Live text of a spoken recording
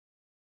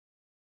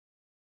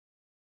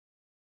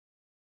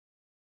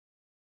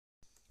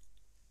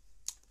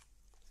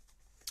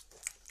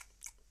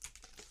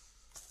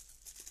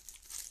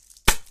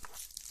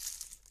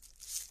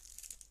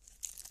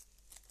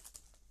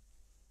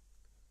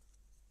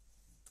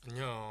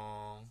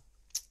안녕.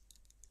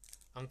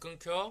 안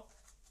끊겨?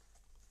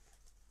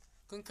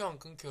 끊겨, 안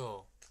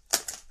끊겨?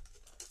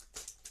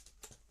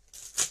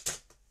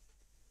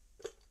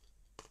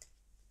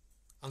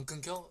 안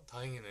끊겨?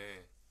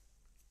 다행이네.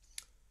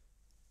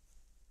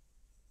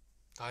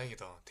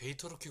 다행이다.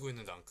 데이터로 키고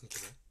있는데 안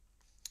끊기네.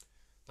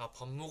 나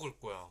밥 먹을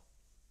거야.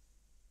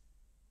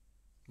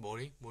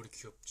 머리? 머리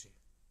귀엽지?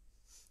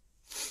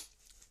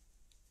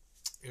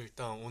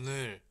 일단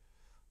오늘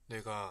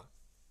내가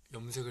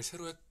염색을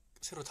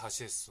새로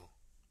다시 했어.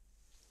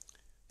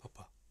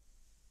 봐봐.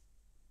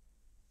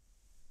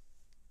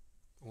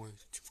 오,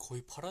 지금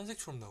거의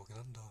파란색처럼 나오긴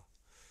한다.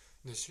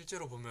 근데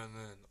실제로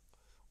보면은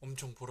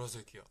엄청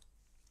보라색이야.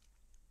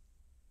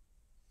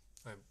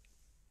 아니,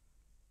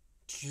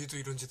 뒤에도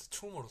이런 짓도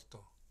처음 알았다.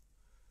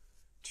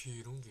 뒤에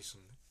이런 게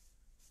있었네.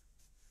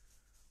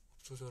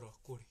 없어져라,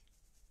 꼬리.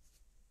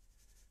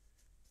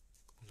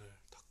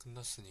 오늘 다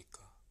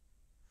끝났으니까.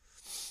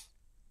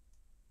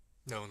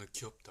 나 오늘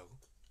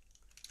귀엽다고?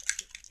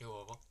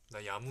 이거 봐봐.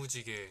 나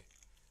야무지게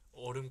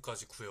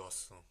얼음까지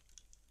구해왔어.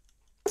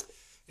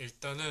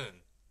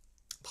 일단은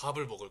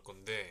밥을 먹을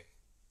건데,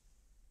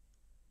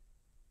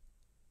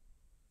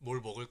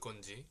 뭘 먹을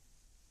건지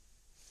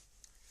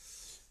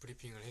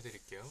브리핑을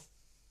해드릴게요.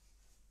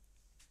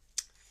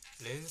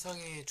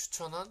 렌상이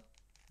추천한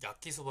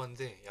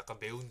야끼소바인데 약간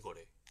매운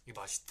거래. 이게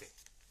맛있대.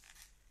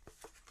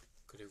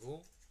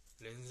 그리고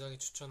렌상이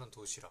추천한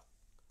도시락.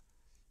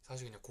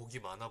 사실 그냥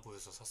고기 많아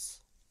보여서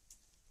샀어.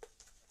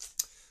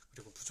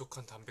 그리고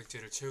부족한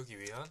단백질을 채우기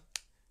위한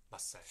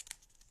맛살.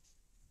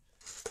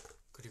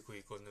 그리고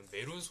이거는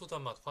메론 소다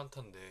맛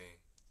판타인데,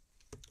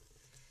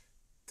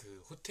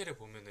 그 호텔에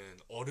보면은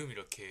얼음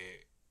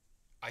이렇게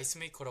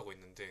아이스메이커라고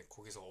있는데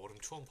거기서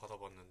얼음 처음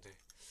받아봤는데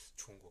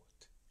좋은 것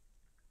같아.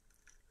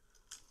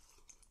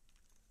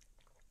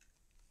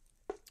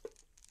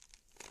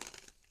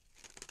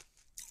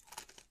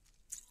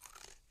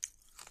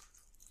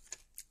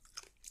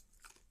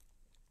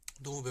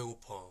 너무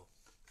배고파.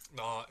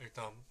 나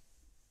일단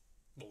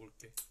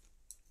먹을게.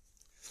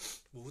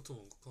 뭐부터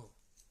먹을까?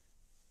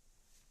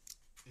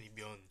 이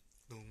면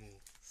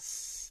너무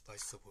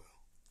맛있어 보여.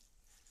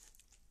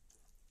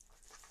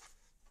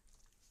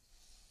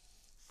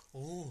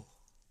 오,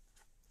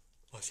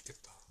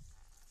 맛있겠다.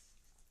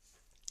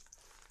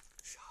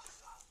 샤,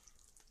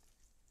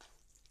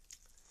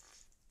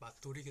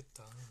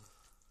 맛돌이겠다.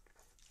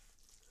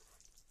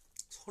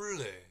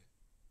 설레.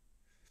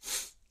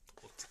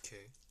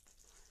 어떡해.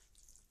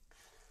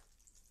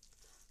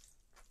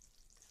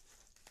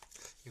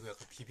 이거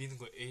약간 비비는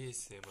거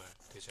ASMR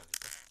되지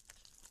않을까?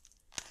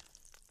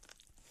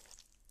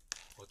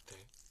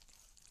 어때?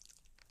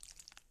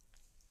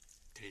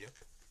 들려?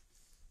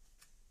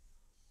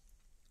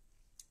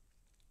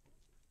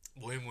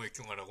 뭐해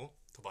뀨하라고?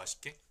 더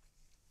맛있게?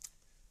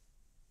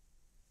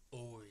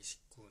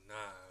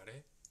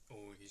 오이시쿠나레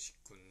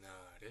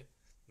오이시쿠나레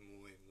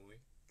뭐해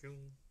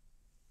뀨.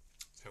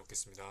 잘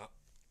먹겠습니다.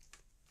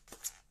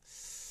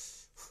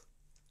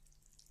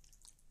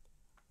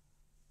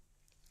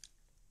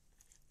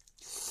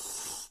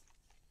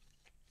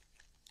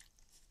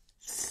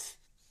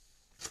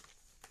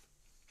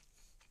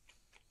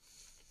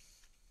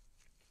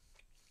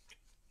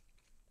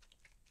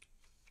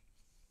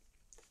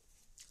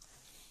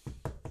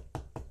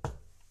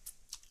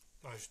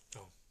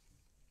 맛있다.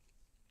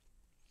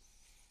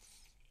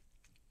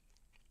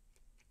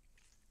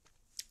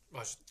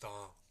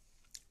 맛있다.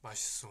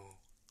 맛있어.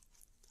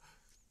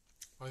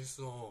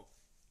 맛있어.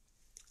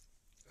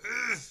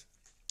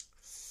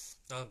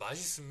 난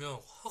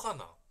맛있으면 화가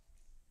나.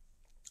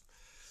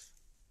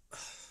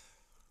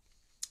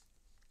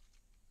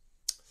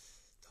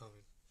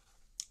 다음은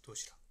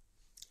도시락.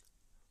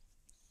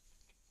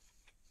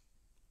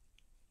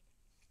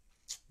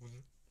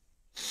 오늘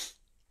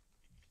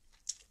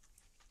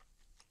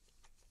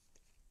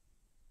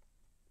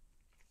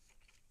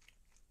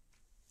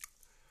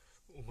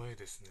오마이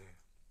데스네.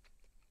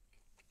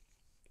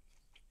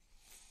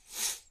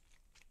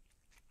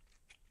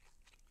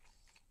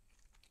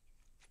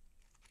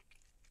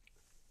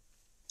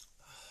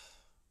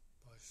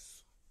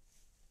 맛있어.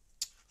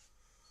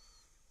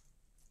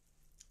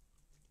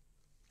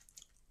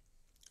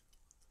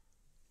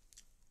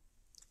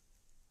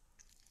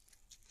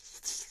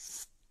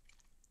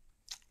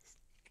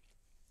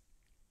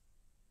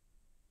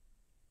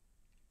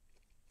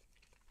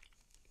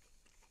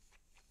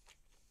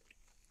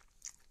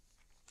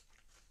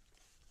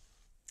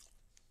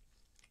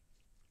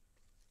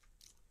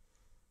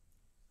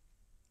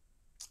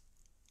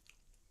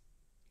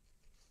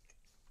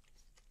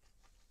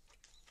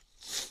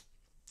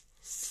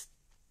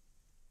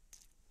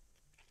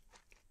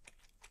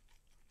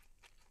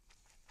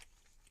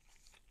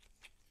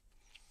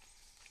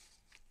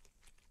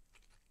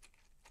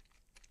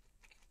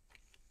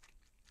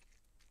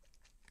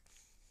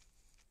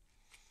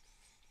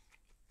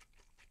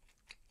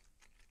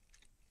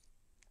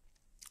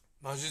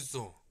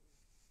 맛있어.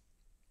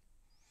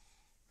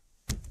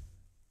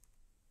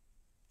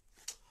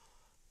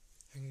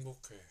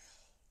 행복해.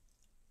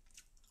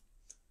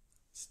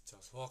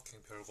 진짜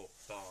소확행 별거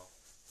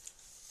없다.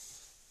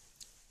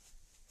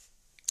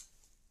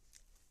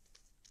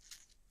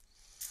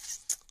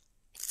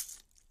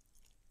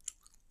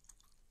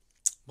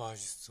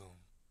 맛있어.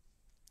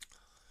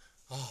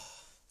 아,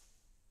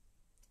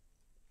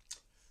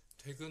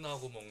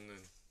 퇴근하고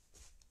먹는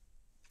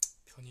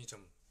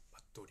편의점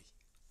맛돌이.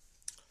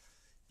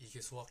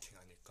 이게 소확행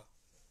아닐까?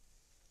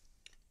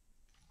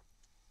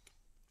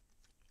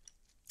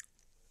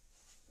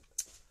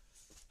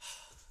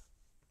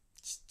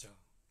 진짜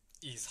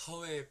이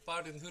사회의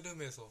빠른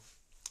흐름에서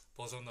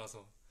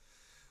벗어나서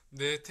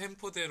내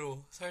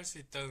템포대로 살 수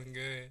있다는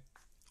게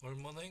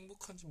얼마나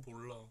행복한지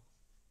몰라.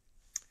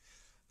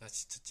 나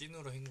진짜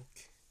찐으로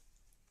행복해.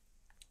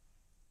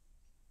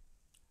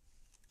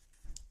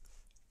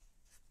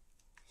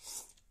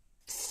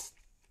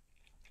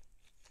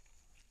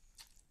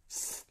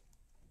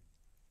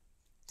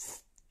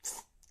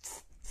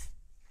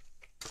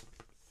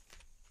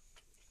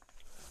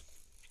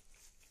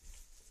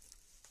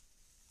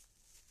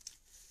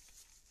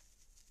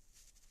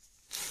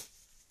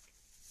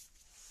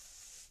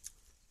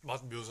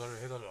 맛 묘사를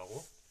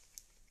해달라고?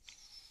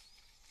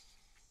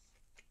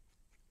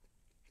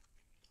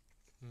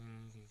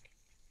 음,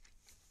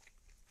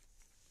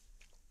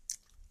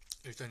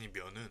 일단 이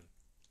면은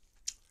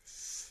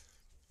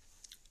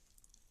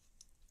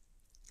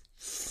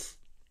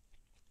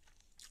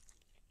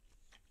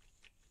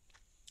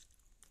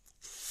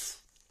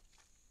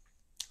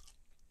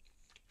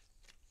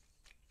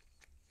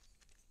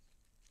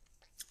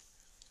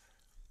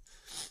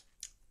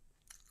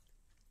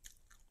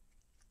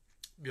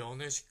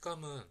면의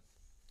식감은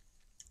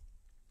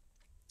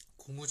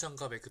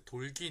고무장갑에 그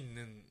돌기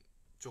있는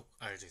쪽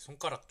알지?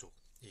 손가락 쪽,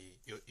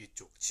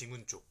 이쪽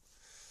지문 쪽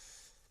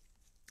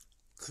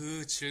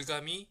그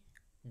질감이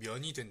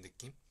면이 된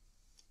느낌?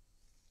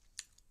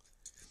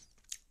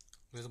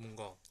 그래서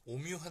뭔가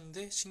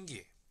오묘한데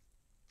신기해.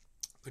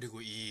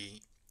 그리고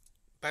이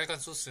빨간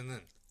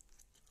소스는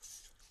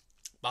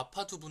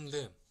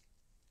마파두부인데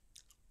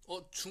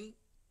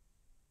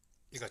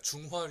그러니까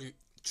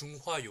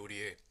중화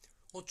요리에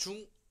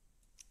중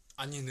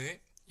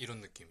아니네 이런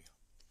느낌이야.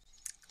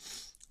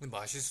 근데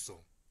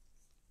맛있어.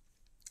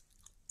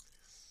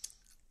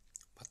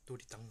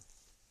 밭돌이당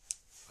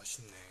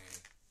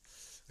맛있네.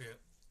 그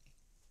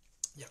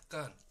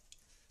약간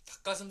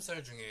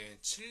닭가슴살 중에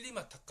칠리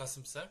맛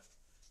닭가슴살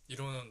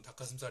이런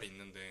닭가슴살이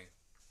있는데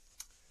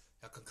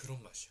약간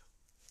그런 맛이야.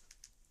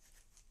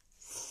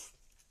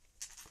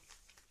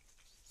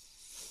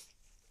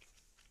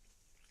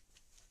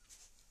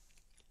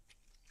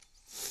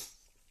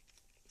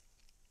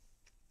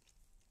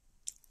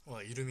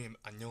 와, 이름이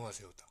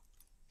안녕하세요다.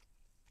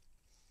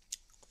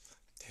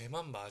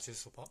 대만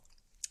마제소바?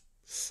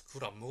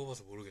 그걸 안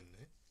먹어봐서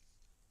모르겠네.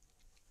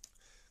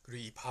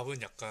 그리고 이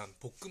밥은 약간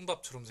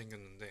볶음밥처럼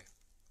생겼는데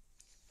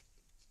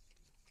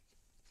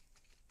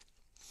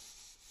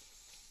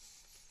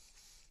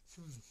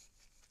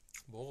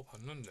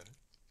먹어봤는데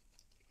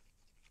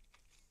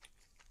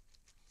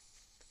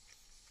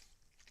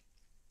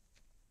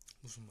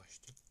무슨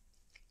맛이지?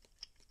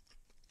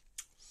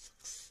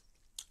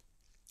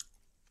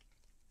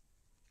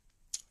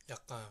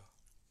 약간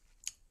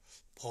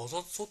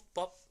버섯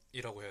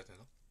솥밥이라고 해야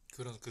되나?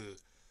 그런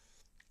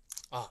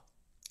아,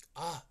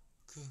 아,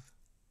 그,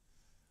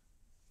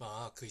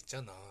 그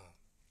있잖아.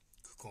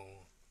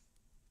 그거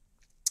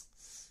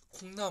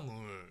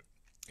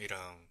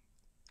콩나물이랑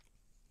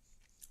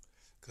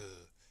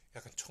그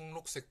약간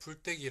청록색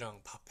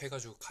풀떼기랑 밥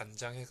해가지고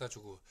간장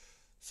해가지고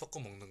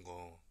섞어 먹는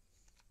거.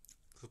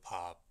 그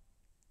밥.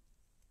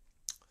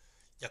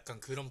 약간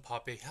그런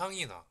밥의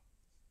향이 나.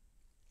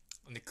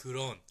 근데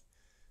그런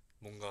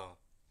뭔가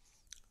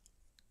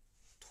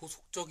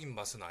토속적인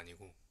맛은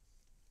아니고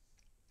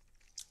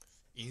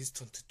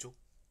인스턴트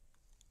쪽?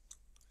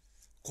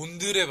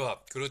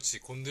 곤드레밥. 그렇지,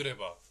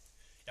 곤드레밥.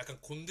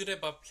 약간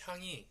곤드레밥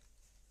향이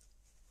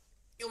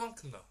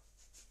요만큼 나.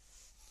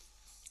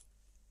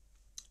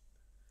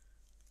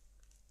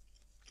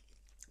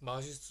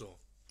 맛있어.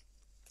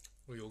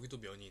 그리고 여기도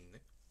면이 있네.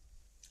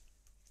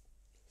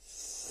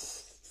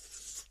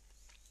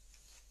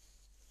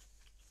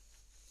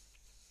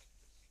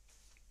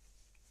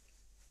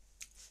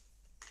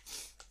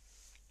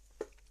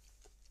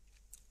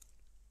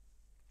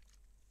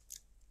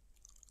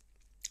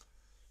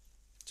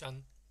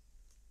 짠.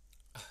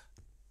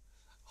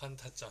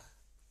 환타 짠.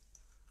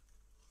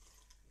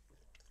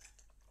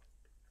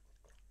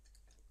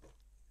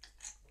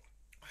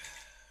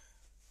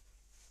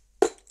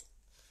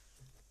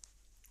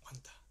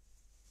 환타.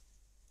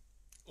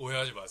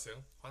 오해하지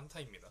마세요.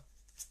 환타입니다.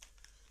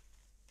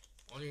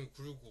 아니,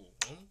 그리고,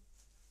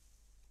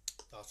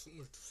 나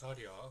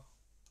 22살이야.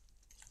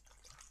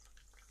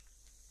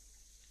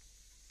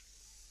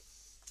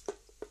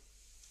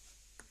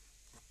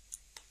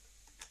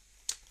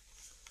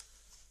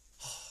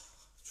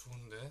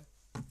 좋은데?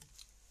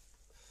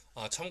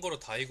 아, 참고로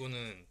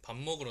다이고는 밥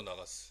먹으러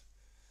나갔어.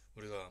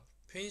 우리가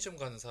편의점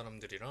가는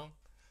사람들이랑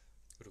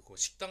그리고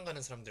식당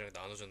가는 사람들이랑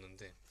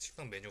나눠줬는데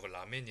식당 메뉴가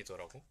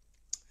라멘이더라고.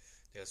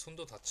 내가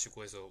손도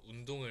다치고 해서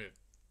운동을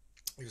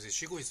요새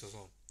쉬고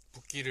있어서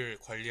붓기를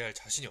관리할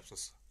자신이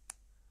없었어.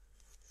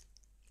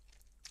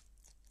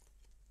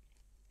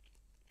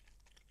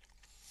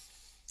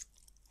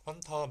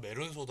 환타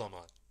메론 소다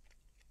맛.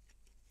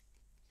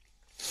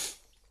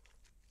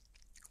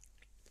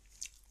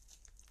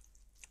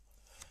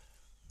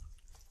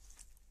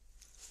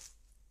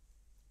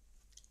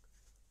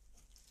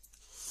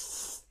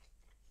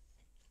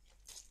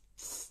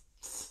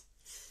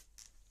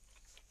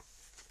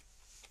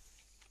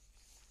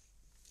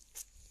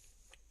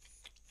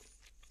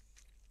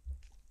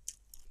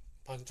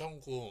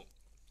 반창고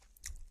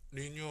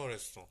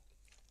리뉴얼했어.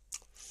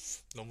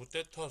 너무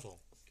떼타서.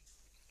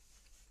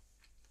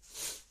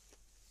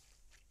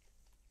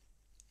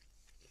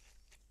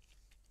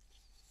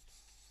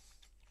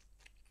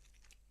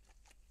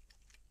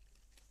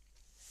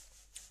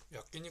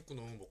 야끼니쿠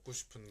너무 먹고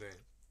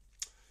싶은데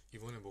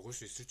이번에 먹을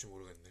수 있을지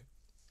모르겠네.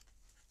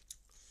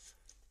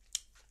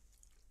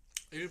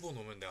 일본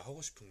오면 내가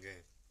하고 싶은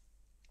게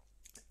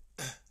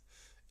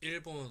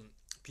일본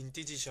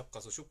빈티지 샵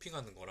가서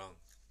쇼핑하는 거랑,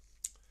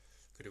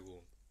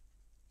 그리고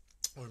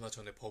얼마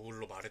전에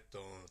버블로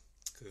말했던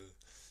그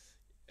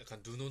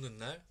약간 눈 오는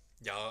날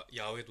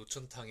야외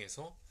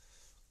노천탕에서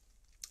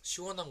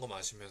시원한 거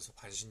마시면서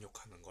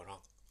반신욕 하는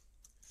거랑,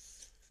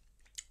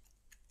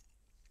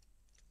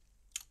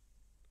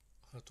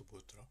 하나 또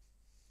뭐였더라?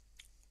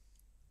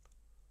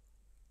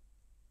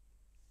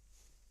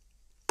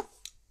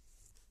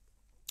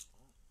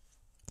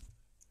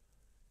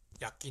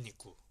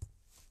 야끼니쿠.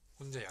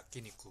 혼자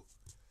야끼니쿠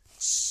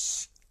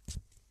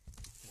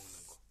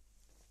먹는 거.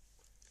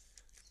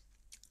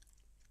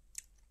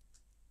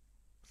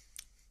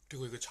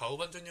 그리고 이거 좌우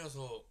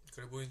반전이어서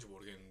그래 보이는지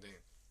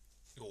모르겠는데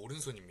이거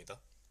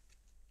오른손입니다.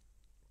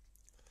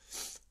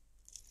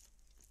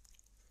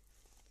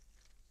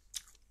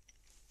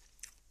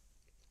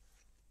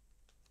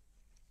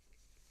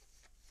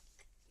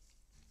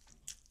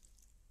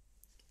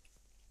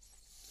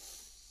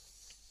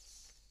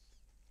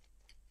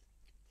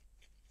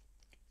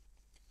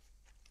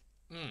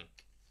 응.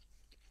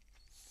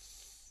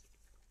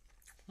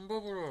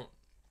 혼밥으로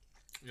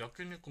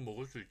야끼니쿠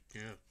먹을 수 있지.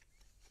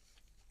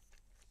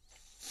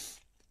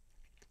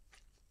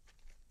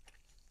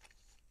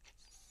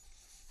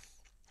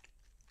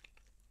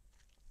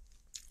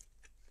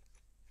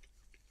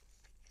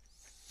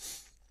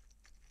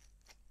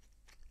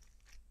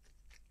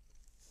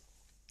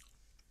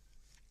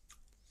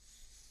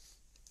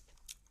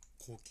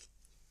 고기.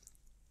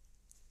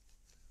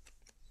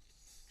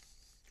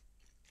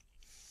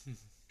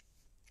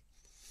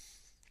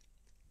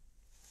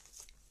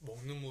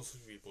 먹는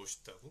모습이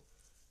멋있다고?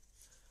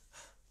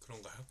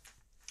 그런가요?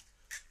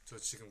 저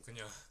지금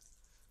그냥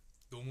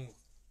너무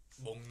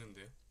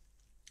먹는데요?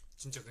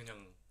 진짜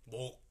그냥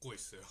먹고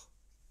있어요.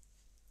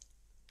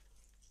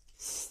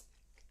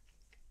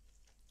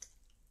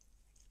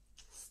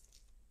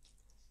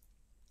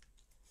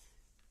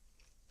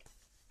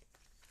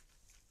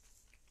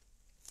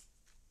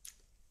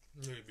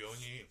 근데 이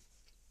면이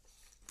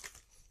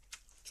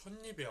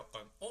첫입에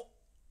약간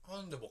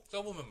하는데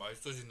먹다 보면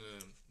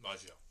맛있어지는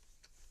맛이야.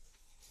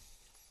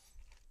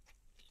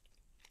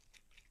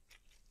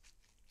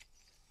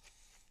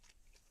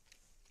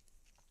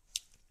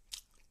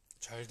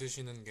 잘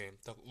드시는 게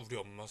딱 우리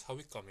엄마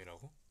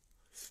사윗감이라고?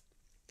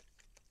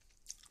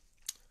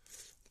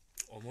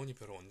 어머니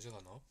뵈러 언제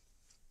가나?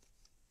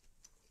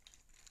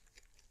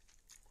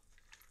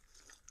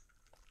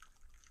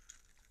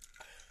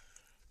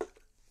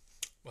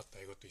 맞다,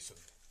 이것도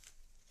있었네.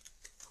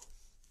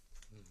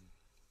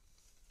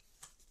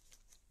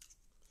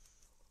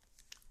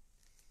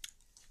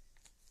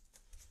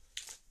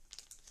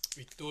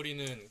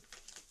 윗도리는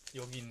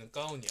여기 있는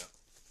가운이야.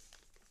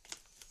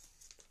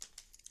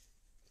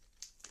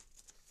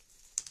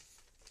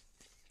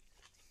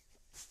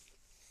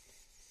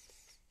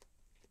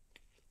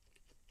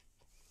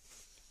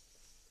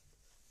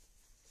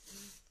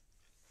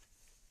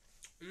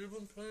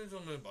 일본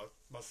편의점의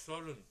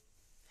맛살은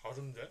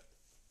다른데?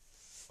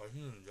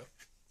 맛있는데?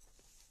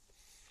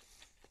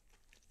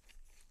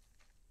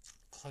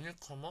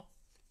 카니카마?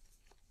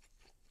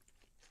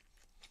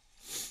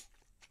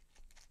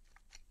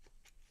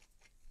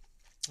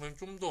 아니,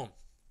 좀 더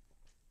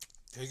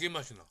대게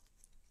맛이 나.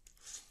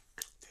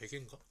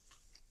 대게인가?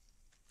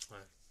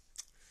 네.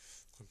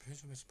 그럼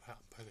편의점에서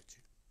안 팔겠지.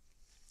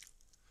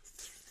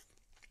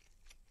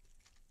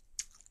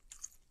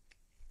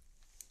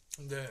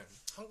 근데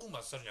한국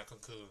맛살은 약간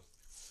그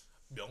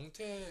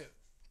명태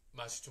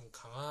맛이 좀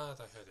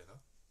강하다 해야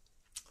되나?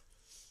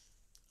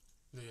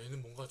 근데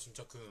얘는 뭔가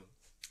진짜 그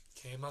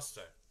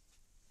게맛살,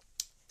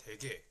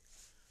 대게,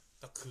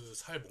 딱 그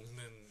살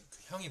먹는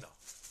그 향이 나.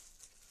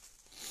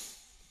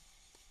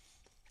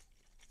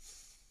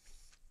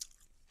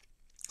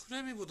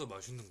 크래미보다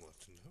맛있는 것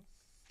같은데요?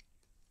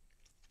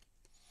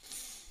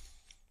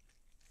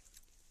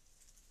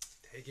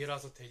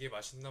 대게라서 되게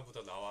맛있나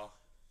보다 나와.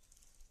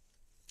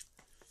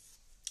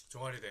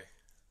 종아리 돼.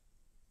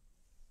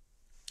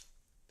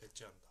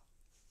 배째한다.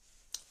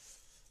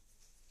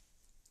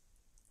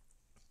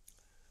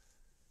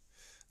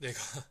 내가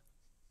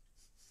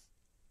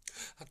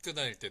학교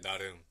다닐 때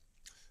나름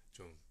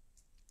좀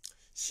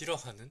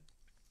싫어하는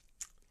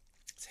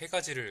세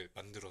가지를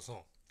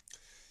만들어서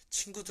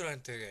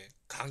친구들한테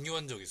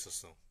강요한 적이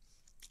있었어.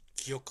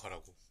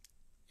 기억하라고.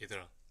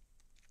 얘들아,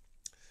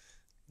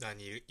 난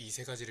이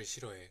세 가지를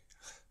싫어해.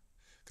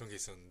 그런 게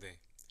있었는데,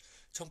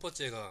 첫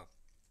번째가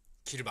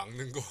길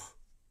막는 거.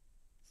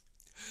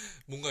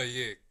 뭔가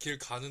이게 길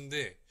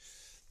가는데,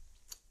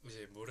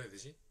 이제 뭐라 해야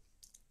되지?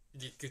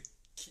 이게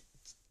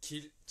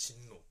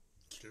진로?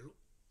 길로?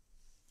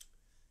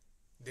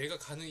 내가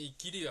가는 이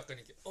길이 약간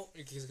이렇게,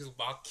 이렇게 계속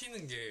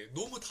막히는 게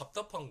너무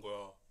답답한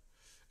거야.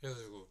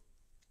 그래가지고,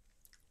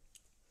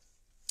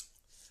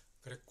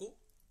 그랬고,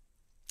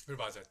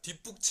 그리고 맞아.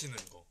 뒷북 치는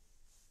거.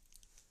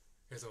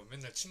 그래서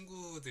맨날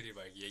친구들이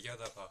막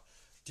얘기하다가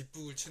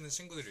뒷북을 치는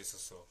친구들이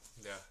있었어.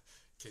 내가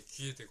이렇게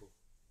귀에 대고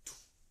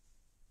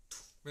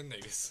맨날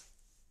이랬어.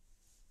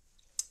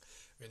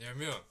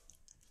 왜냐면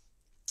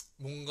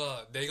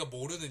뭔가 내가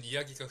모르는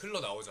이야기가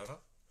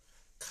흘러나오잖아?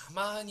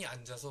 가만히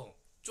앉아서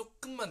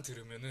조금만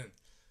들으면은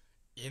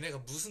얘네가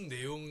무슨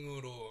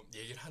내용으로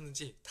얘기를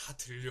하는지 다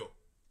들려.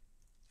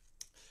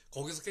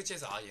 거기서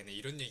캐치해서 아 얘네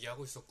이런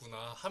얘기하고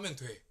있었구나 하면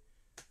돼.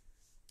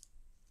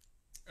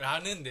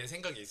 라는 내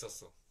생각이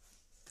있었어.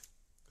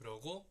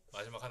 그러고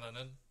마지막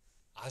하나는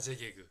아재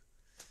개그.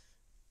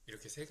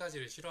 이렇게 세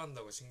가지를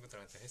싫어한다고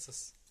친구들한테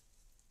했었어.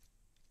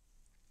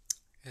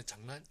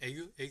 장난?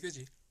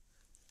 애교지.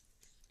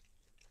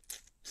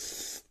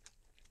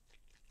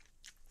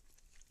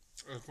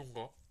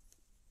 그런가?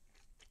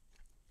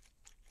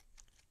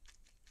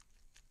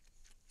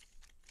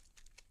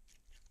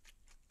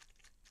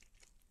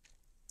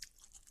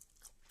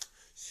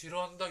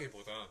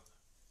 싫어한다기보단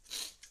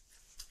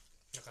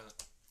약간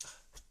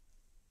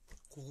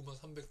고구마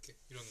 300개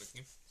이런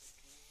느낌?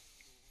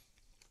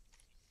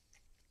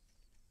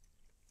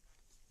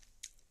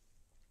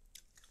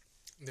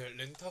 근데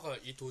렌타가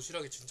이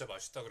도시락이 진짜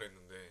맛있다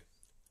그랬는데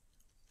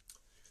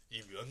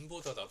이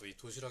면보다 나도 이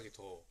도시락이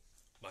더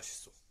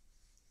맛있어.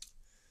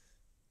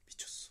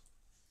 미쳤어.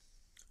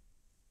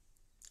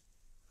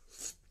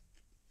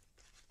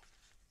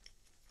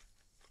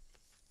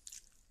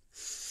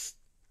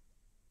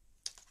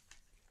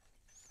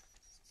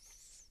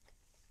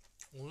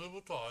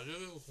 오늘부터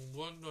아재개그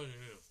공부한다니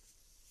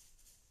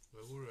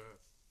왜 그래?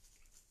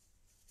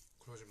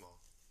 그러지 마.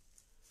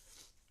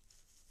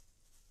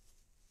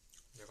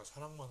 내가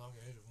사랑만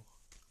하게 해줘.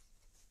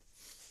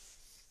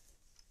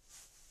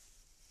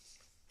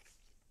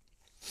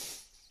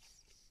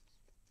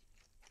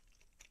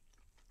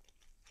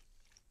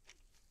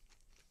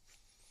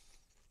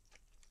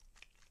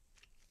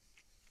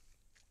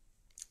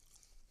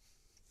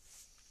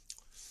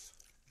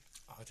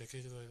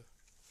 아재개그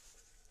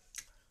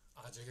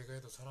아재개그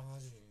해도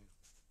사랑하지.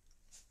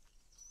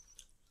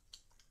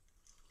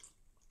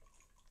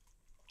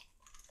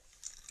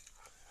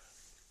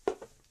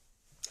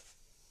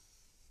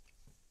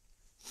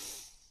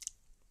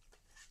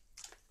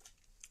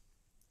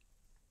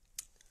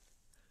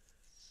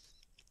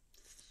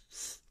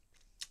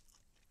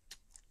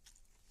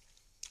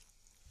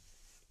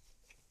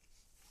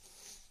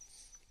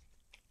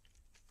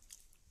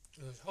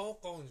 샤워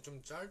가운이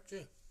좀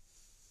짧지?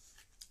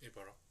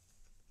 이봐라.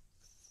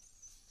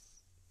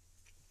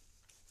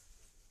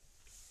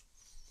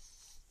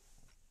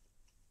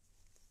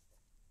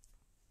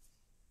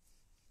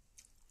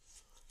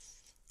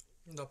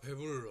 나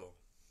배불러.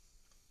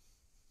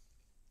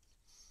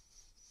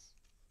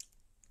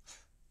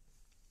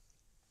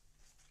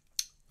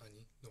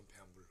 아니, 넌 배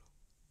안 불러.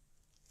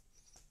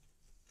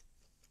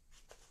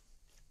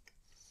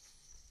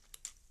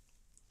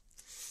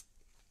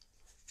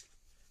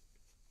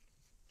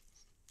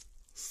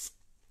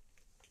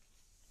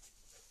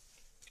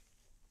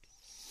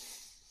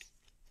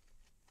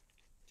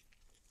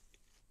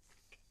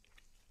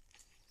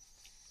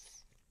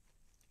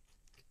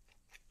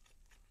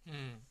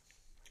 음,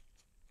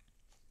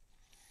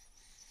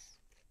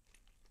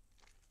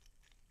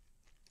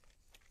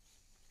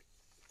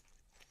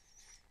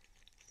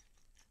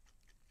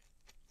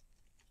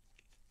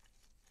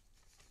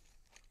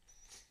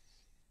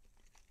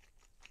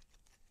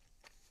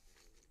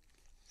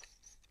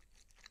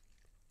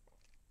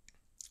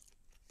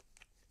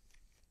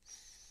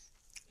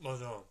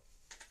 맞아.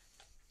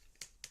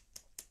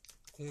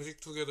 공식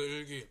투게더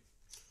일기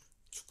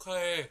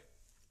축하해.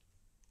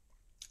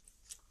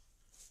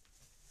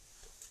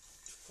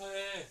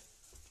 축하해.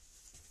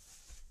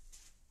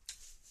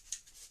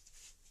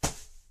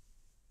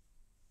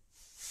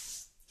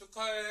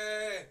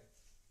 축하해.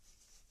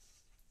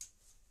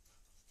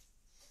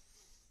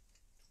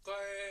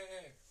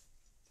 축하해.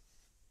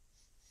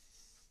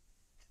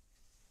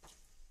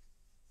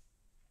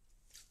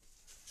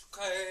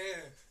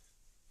 축하해.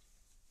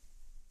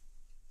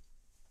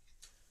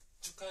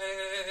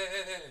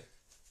 축하해.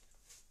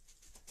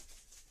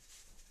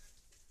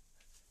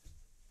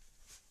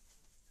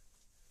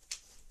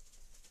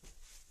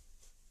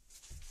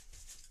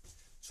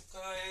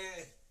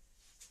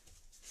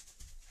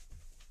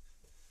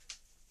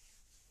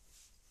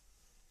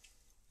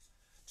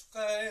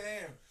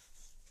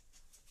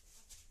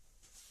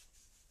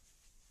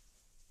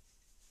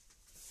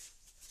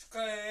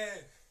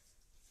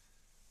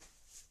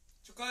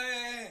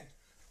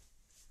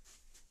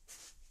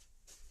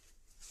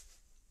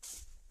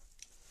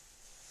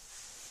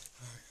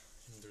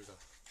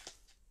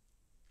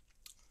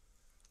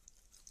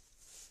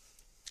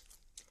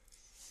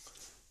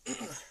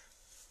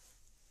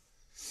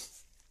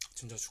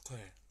 진짜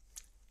축하해.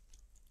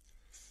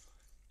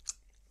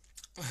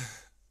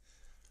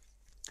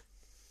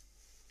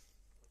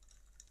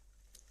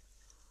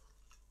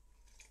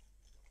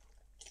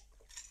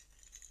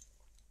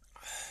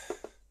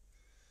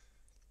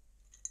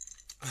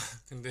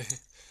 근데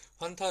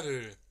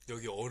환타를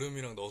여기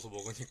얼음이랑 넣어서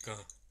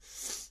먹으니까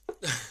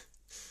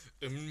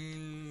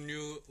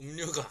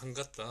음료가 안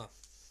같다.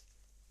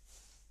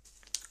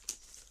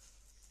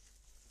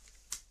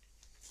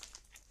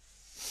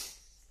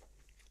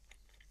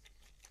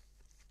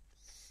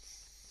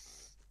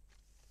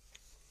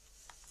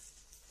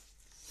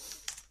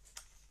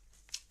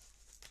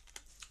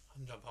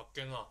 한 잔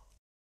밖에 놔.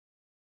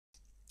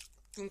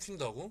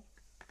 끊긴다고?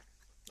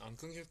 안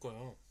끊길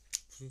거야.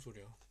 무슨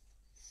소리야.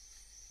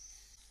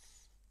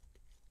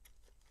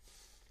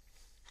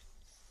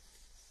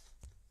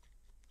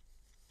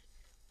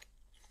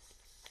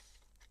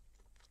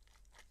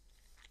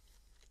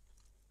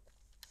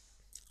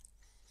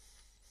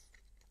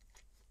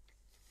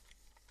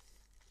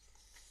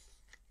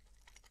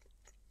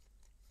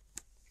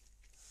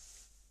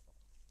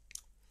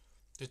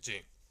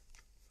 됐지?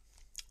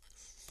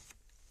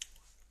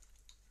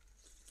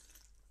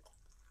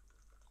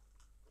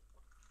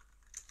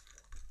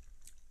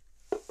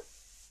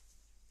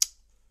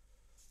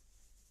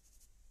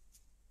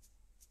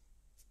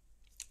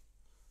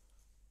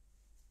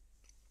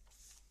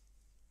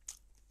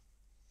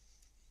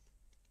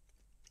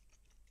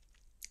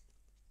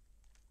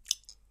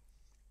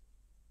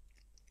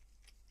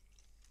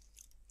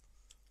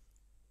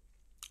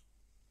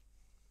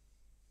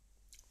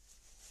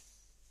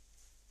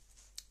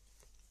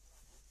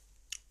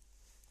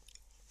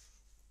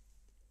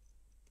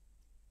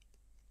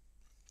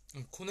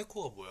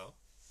 코네코가 뭐야?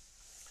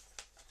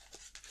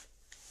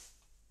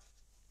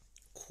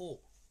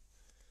 코,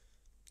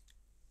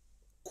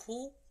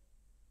 코?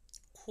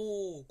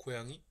 코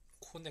고양이?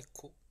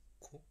 코네코?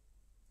 코?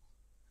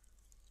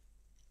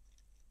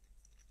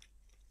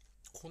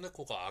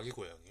 코네코가 아기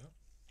고양이야?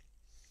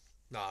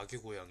 나 아기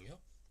고양이야?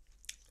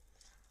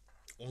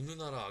 어느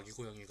나라 아기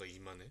고양이가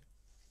이만해?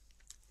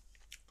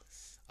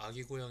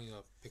 아기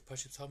고양이가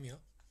 183이야?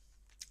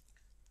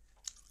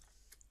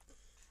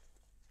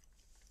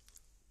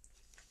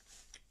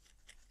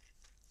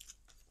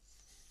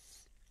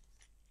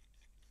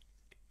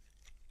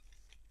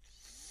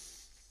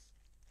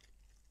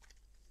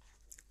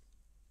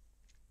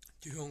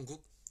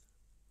 유형국?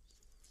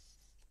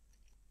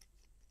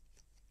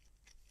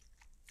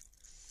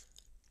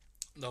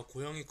 나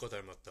고양이 거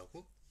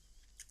닮았다고?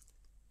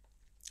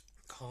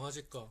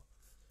 강아지과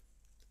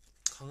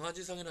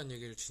강아지상이란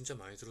얘기를 진짜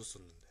많이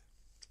들었었는데.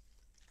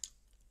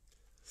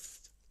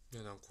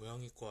 근데 난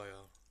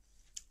고양이과야.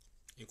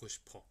 이고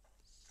싶어.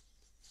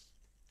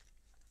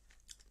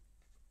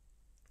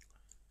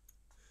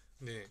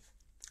 근데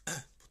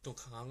보통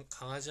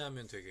강아지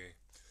하면 되게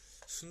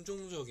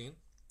순종적인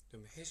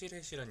좀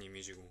해실해실한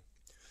이미지고,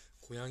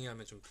 고양이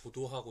하면 좀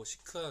도도하고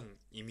시크한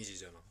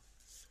이미지잖아.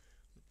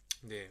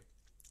 근데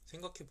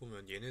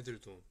생각해보면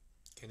얘네들도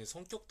걔네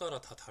성격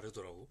따라 다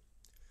다르더라고.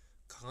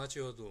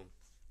 강아지여도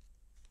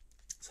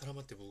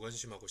사람한테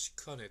무관심하고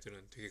시크한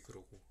애들은 되게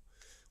그러고,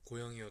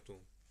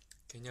 고양이여도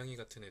개냥이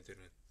같은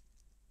애들은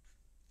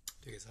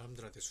되게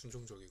사람들한테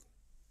순종적이고.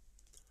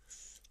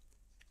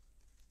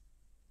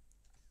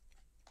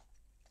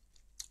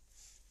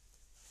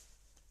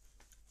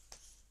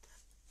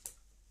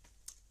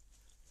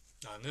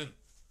 나는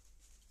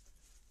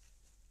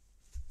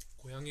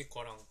고양이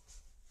거랑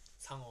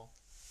상어.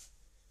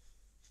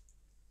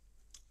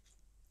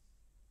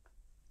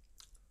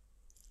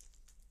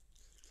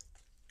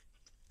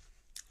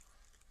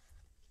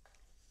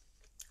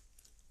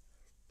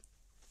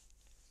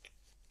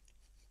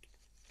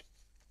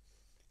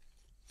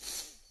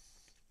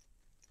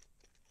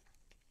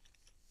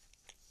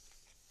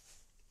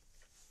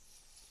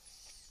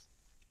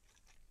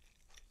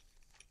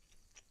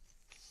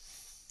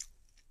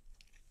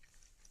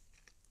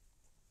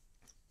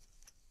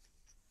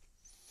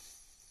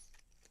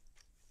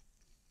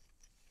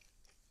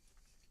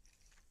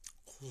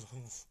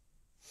 고상어.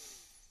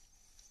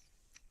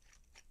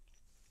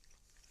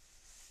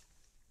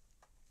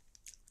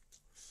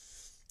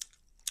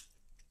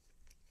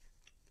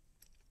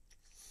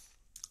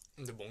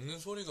 근데 먹는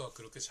소리가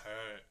그렇게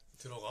잘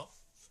들어가?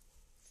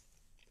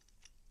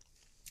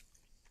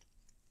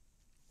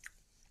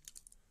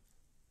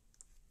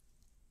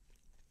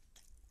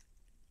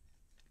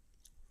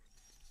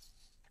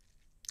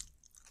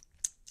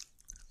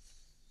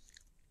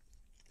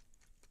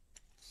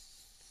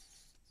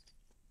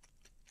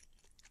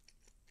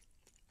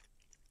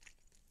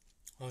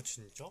 아,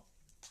 진짜?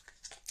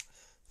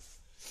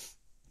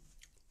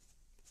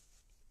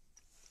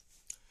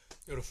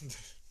 여러분들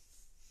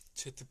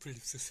제트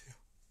플립 쓰세요.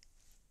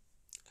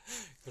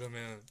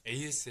 그러면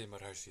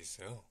ASMR 할 수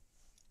있어요.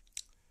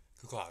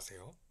 그거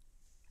아세요?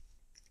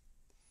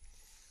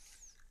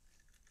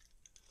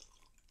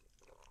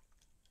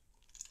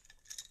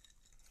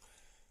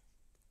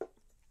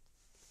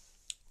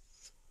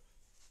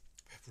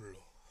 배불러.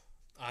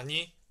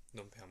 아니,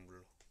 넌 배 안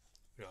불러.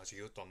 그래, 아직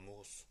이것도 안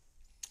먹었어.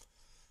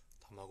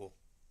 卵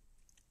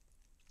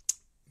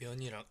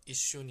면이랑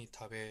이슈니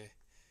타베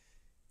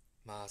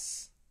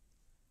마스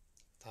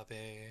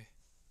타베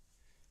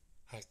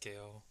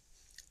할게요.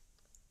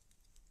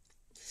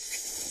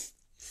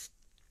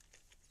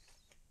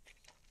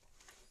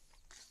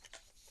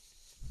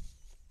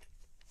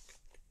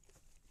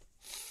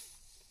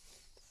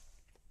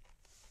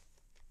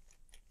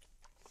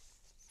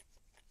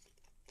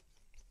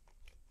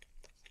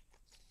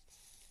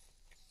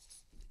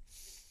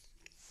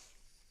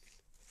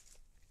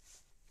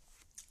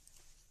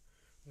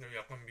 근데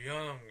약간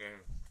미안한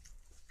게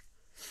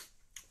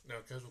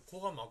내가 계속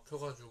코가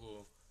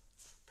막혀가지고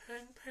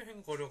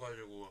팽팽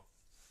거려가지고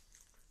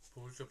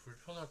볼 때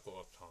불편할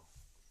것 같아.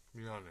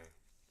 미안해.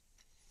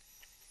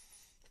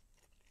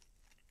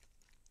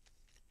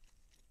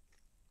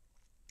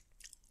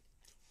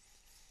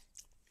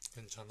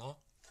 괜찮아?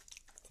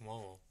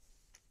 고마워.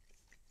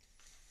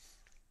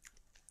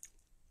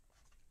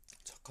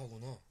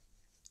 착하구나.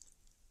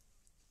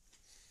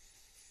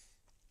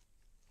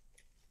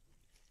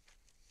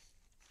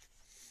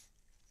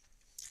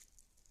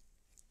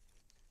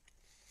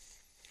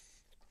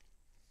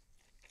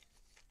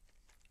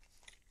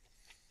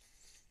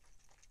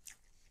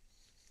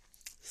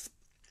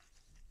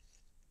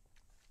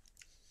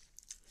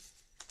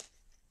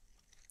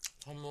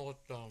 밥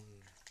먹었다.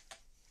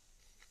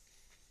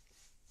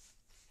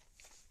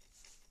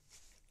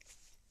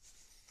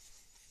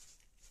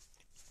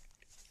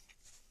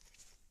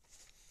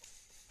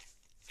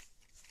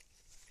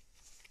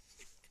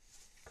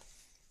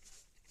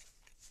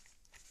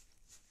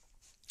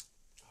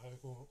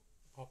 아이고,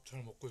 밥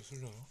잘 먹고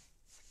있으려나?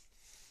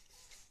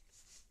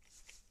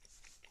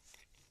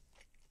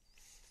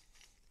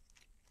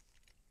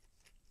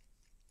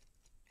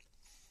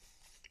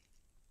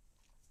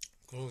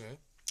 그러게.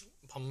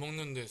 밥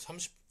먹는데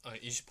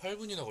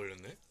 28분이나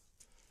걸렸네?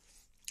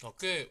 아,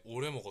 꽤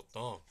오래 먹었다.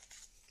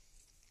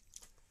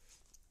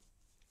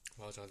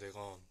 맞아,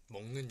 내가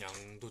먹는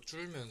양도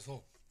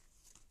줄면서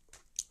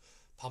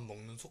밥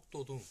먹는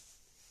속도도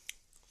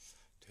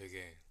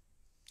되게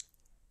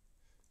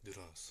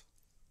늘어났어.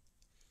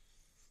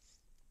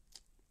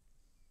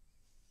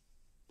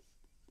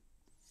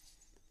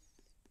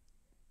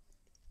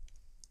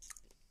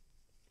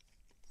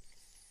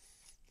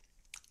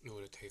 이거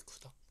원래 되게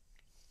크다?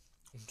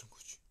 엄청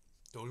크지?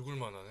 내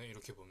얼굴만 하네,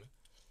 이렇게 보면.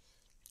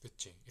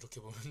 그치?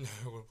 이렇게 보면 내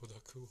얼굴보다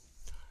크고,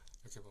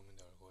 이렇게 보면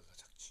내 얼굴보다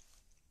작지.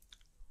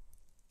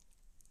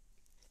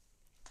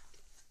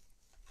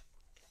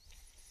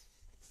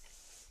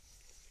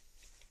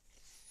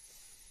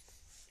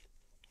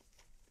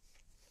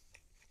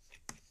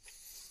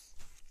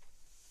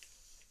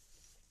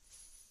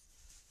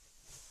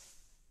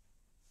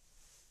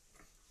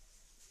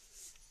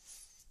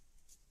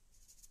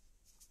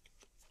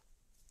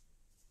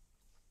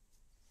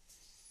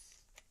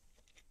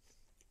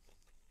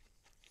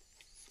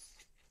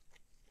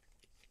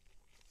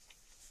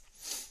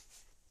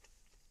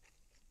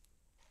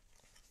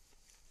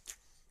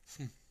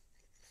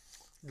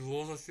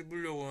 누워서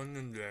씹으려고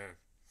했는데,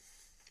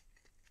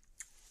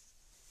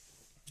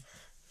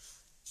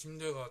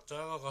 침대가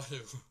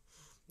작아가지고,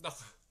 딱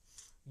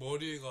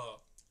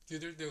머리가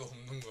기댈 데가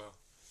없는 거야.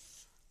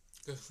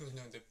 그래서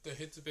그냥 냅다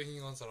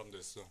헤드뱅잉 한 사람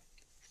됐어.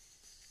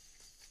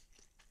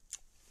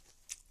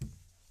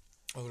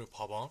 아, 그래,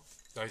 봐봐.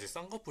 나 이제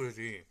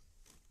쌍꺼풀이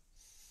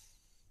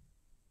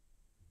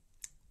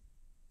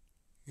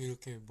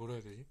이렇게 뭐라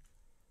해야 되지?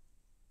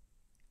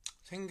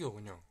 생겨,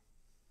 그냥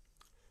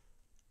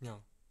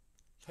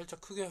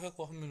살짝 크게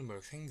하고 하면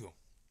막 생겨.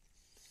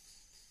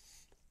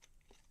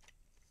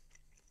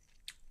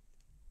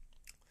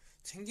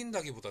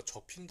 생긴다기보다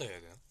접힌다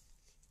해야 되나?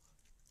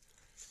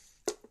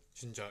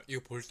 진짜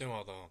이거 볼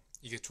때마다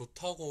이게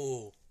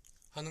좋다고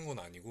하는 건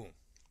아니고,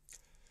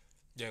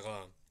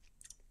 얘가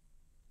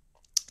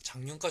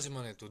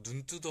작년까지만 해도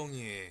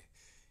눈두덩이에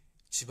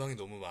지방이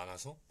너무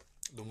많아서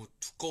너무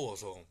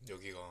두꺼워서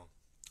여기가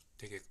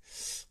되게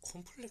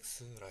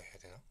콤플렉스라 해야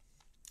되나?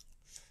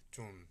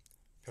 좀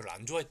별로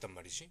안 좋아했단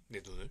말이지, 내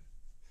눈을.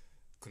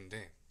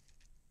 근데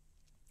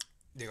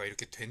내가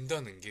이렇게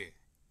된다는 게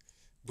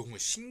너무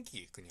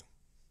신기해. 그냥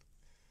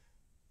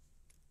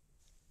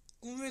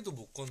꿈에도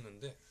못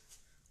꿨는데,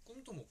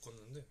 꿈도 못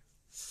꿨는데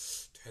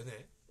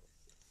되네.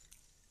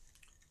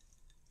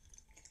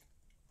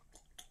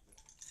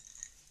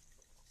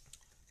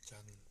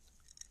 짠.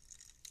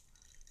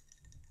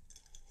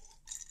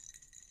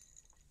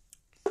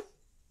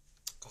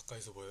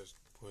 가까이서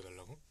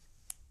보여달라고?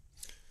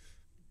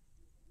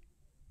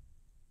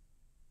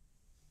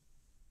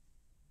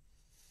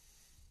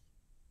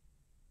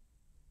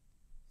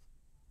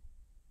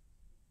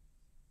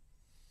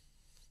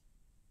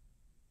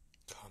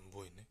 다 안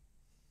보이네.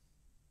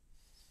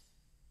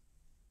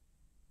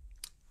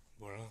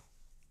 몰라.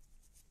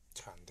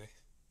 잘 안 돼.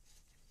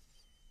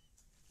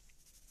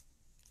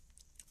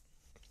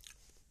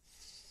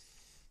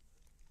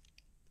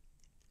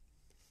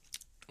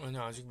 아니,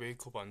 아직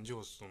메이크업 안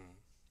지웠어.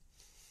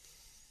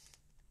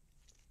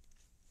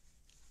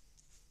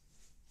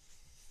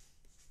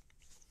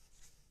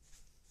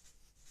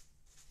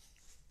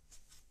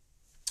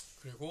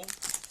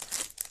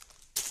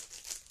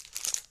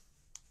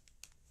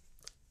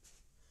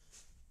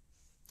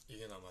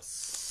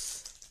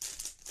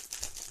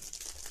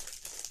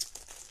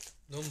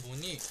 넌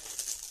뭐니?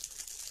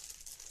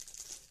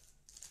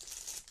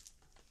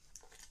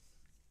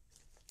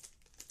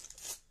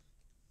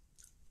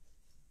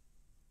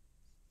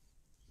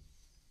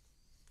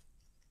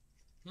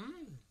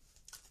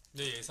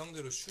 내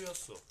예상대로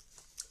슈였어.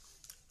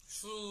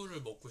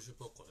 슈를 먹고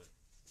싶었거든.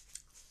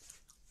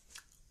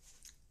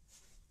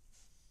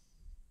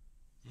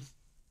 응?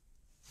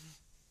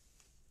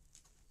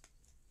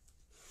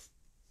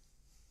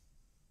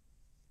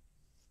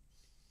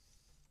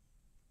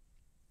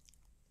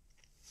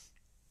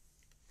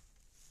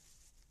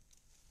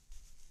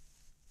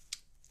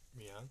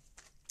 미안.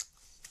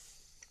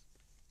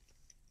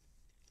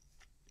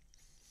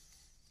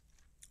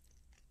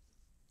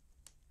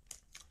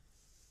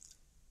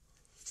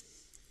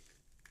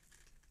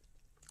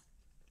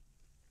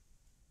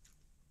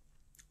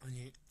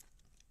 아니,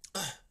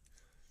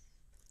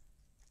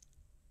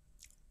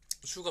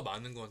 슈가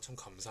많은 건 참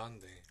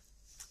감사한데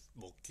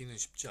먹기는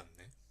쉽지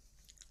않네.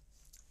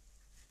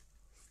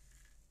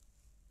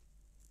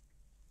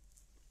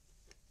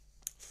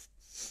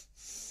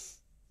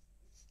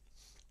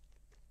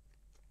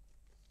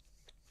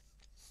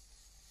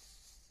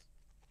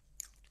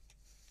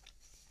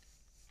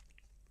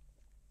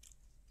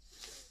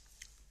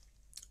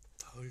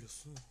 다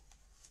흘렸어.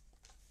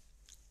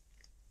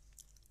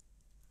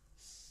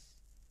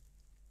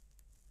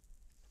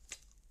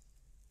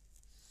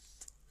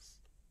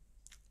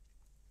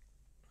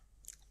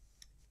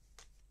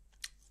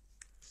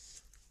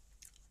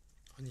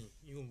 아니,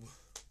 이건 뭐.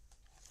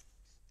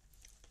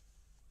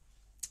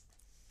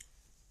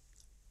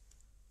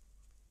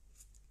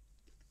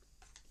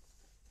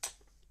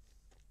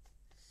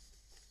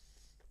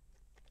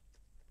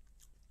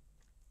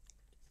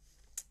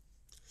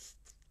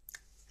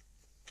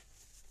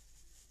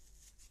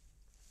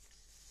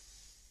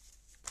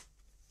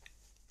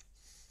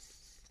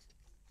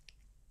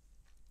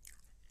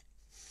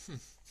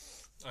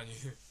 아니,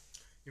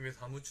 입에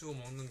다 묻히고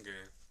먹는 게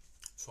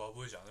좋아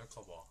보이지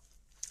않을까봐.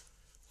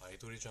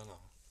 아이돌이잖아.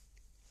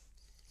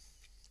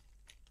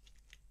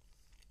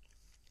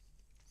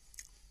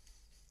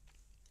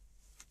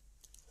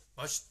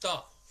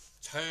 맛있다.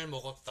 잘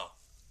먹었다.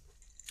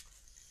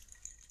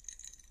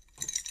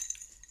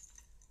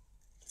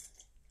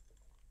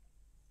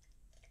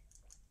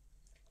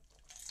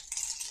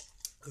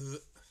 으,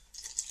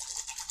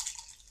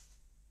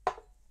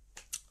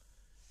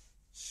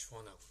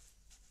 시원하고.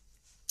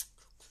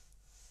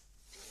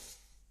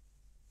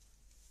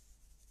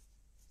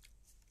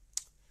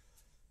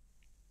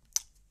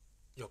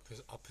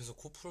 옆에서, 앞에서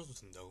코 풀어도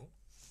된다고?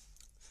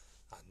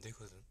 안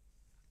되거든.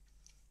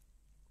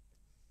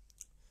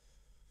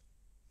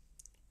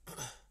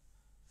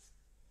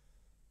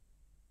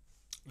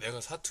 내가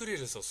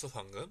사투리를 썼어,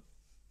 방금?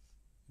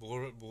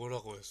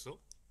 뭐라고 했어?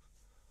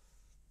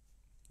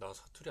 나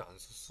사투리 안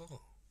썼어.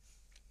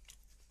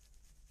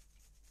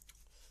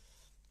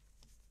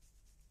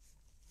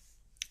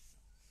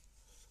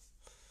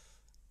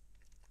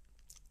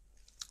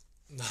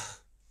 나,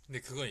 근데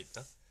그건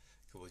있다?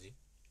 그 뭐지?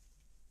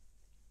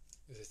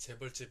 요새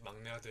재벌집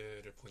막내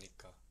아들을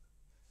보니까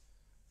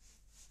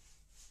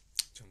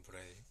좀 뭐라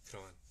해야 지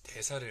그런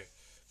대사를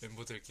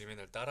멤버들끼리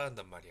맨날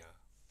따라한단 말이야.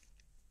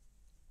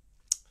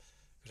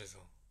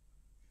 그래서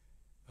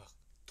막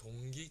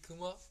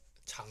동기금화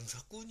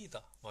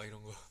장사꾼이다 막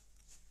이런 거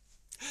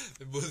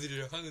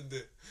멤버들이랑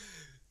하는데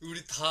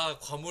우리 다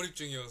과몰입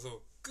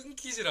중이어서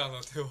끊기질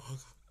않아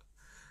대화가.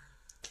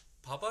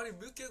 밥알이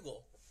몇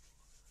개고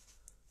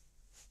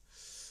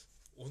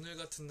오늘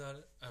같은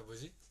날 아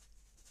뭐지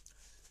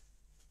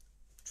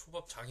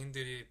초밥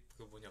장인들이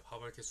그 뭐냐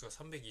밥알 개수가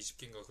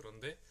 320개인가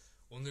그런데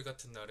오늘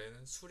같은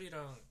날에는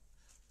술이랑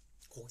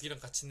고기랑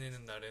같이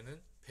내는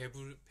날에는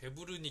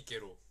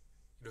배부르니께로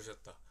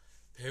이러셨다.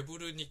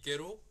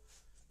 배부르니께로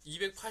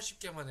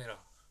 280개만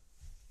해라.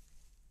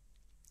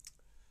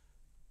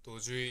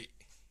 도주의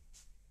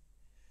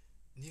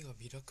네가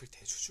미라클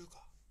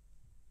대주주가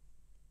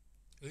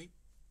의?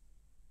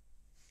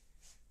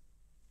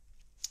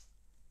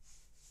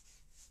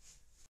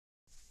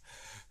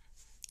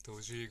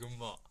 도주의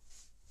금마.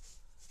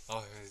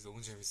 아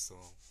너무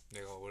재밌어.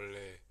 내가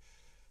원래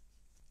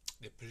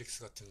넷플릭스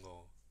같은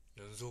거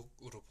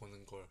연속으로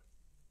보는 걸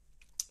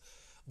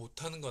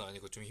못하는 건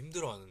아니고 좀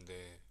힘들어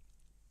하는데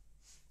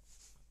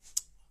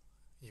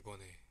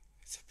이번에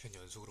세 편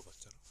연속으로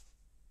봤잖아.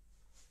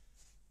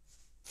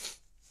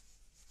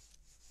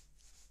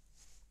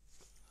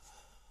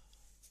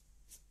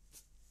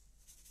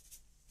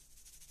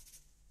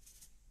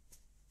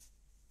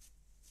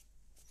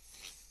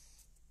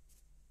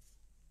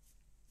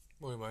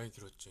 뭐 많이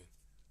길었지.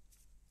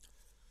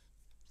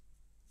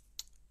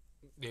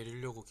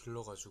 내리려고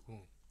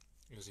길러가지고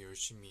요새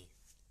열심히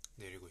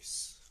내리고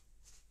있어.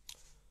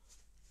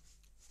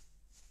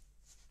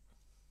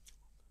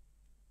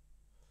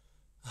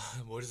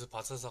 머리에서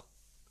바사삭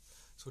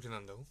소리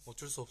난다고?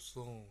 어쩔 수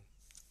없어.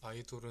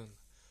 아이돌은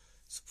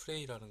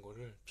스프레이라는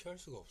거를 피할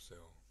수가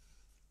없어요.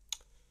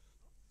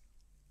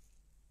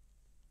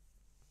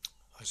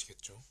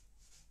 아시겠죠?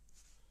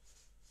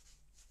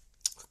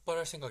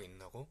 흑발할 생각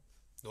있나고?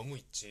 너무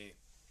있지.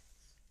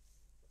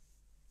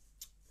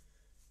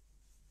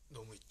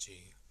 너무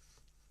있지.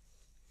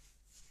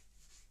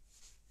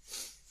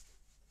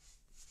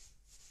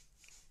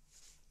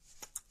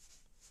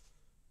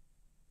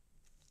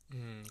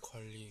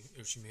 관리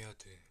열심히 해야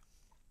돼.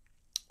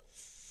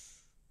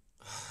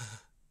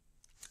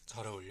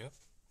 잘 어울려?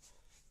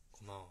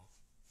 고마워.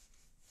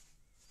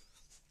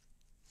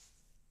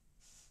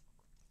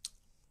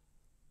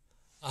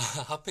 아,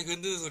 핫팩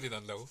흔드는 소리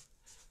난다고?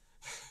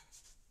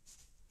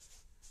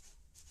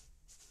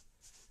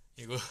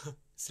 이거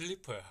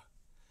슬리퍼야.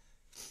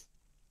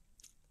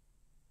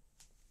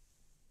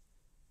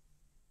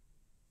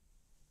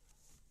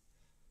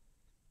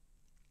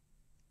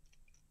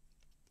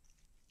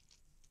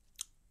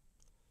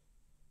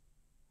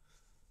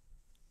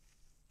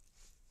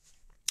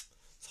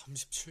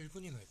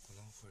 37분이나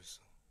했구나,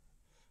 벌써.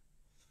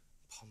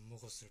 밥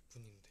먹었을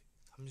뿐인데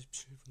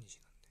 37분이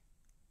지났네.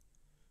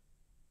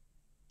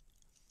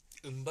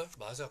 은발?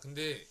 맞아.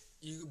 근데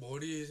이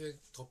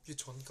머리색 덮기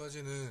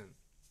전까지는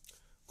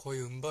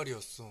거의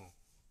은발이었어.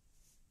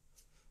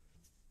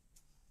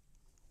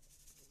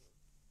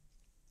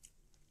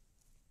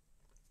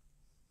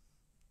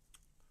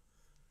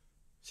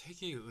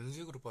 색이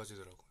은색으로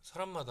빠지더라고.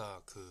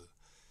 사람마다 그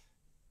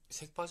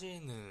색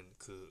빠지는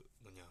그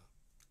뭐냐,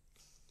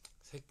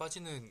 색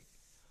빠지는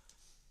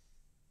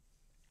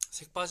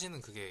색 빠지는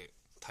그게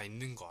다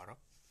있는 거 알아?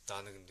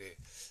 나는 근데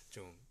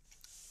좀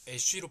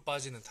애쉬로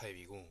빠지는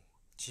타입이고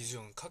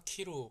지수형은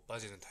카키로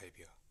빠지는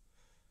타입이야.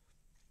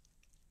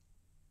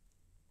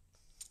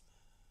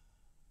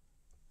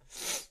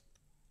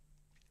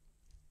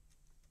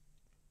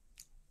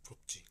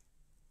 부럽지?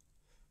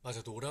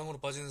 맞아, 노랑으로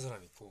빠지는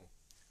사람 있고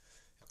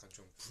약간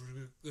좀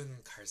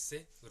붉은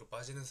갈색으로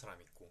빠지는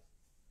사람 있고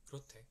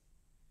그렇대.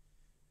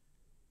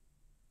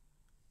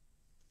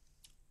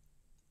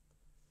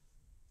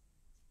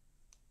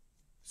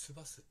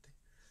 스바스 때?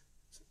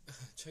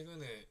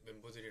 최근에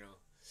멤버들이랑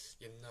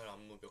옛날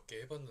안무 몇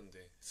개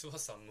해봤는데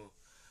스바스 안무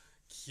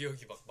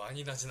기억이 막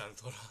많이 나진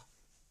않더라.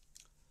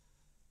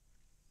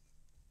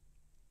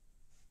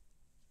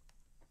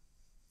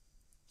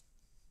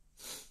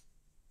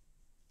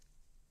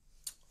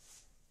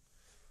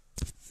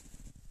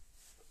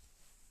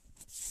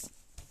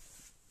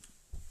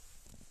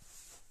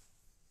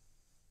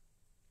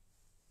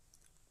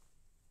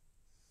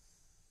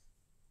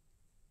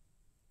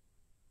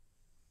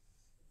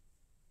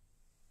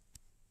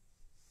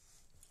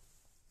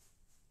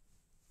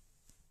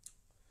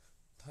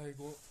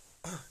 다이고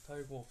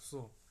다이고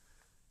없어.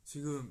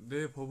 지금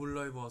내 버블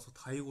라이브 와서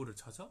다이고를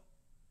찾아?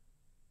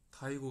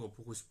 다이고가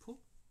보고 싶어?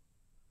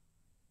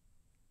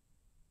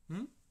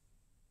 응?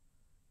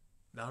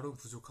 나로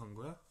부족한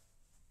거야?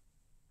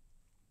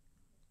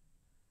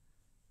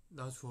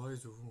 나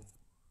좋아해줘.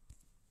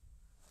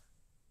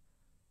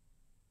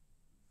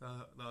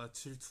 나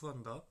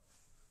질투한다.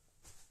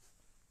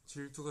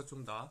 질투가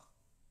좀 나?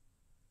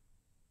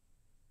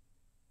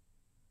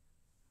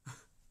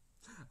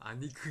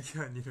 아니, 그게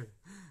아니래.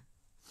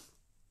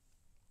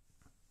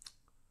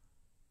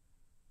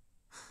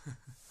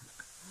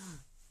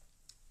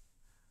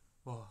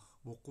 와,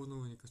 먹고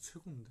누우니까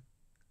최고인데.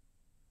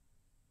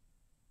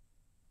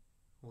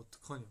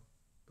 어떡하냐.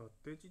 나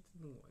떼지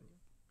되는 거 아니야?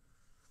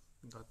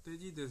 나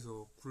떼지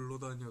돼서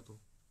굴러다녀도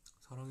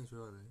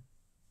사랑해줘야 돼.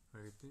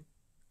 알겠지?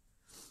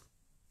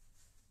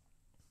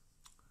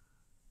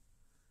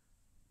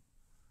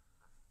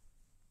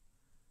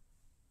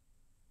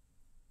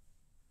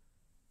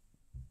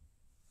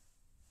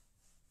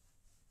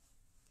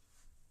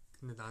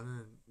 근데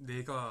나는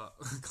내가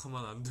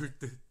가만 안 둘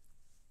듯.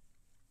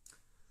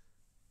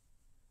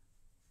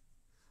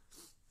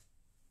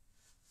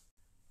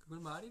 그걸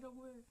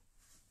말이라고 해.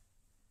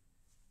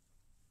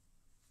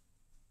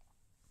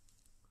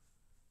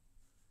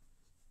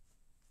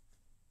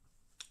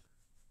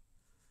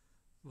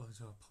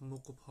 맞아. 밥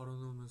먹고 바로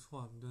누우면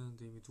소화 안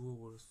되는데 이미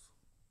누워버렸어.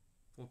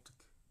 어떡해.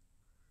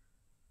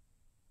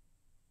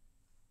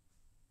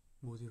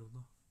 못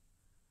일어나.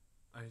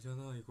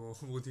 알잖아, 이거.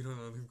 못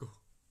일어나는 거.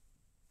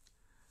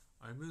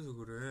 알면서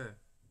그래.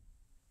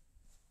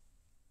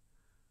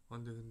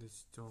 안 돼, 근데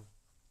진짜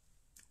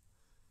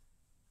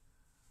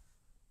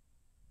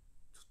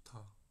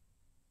좋다.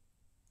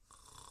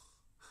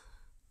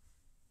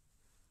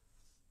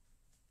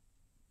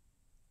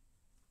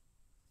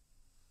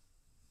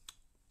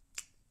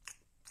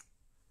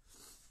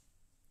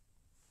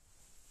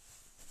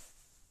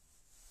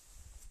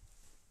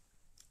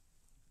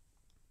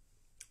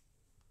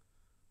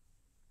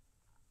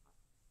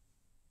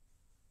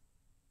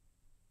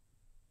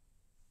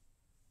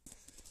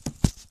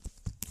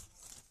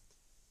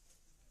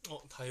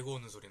 다이고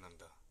오는 소리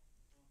난다.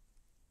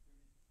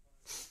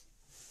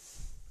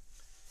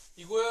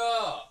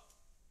 이거야!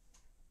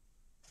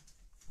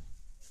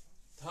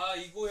 다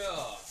이거야!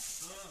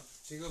 응,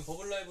 지금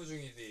버블 라이브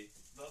중이디.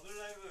 더블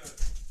라이브.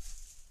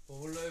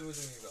 버블 라이브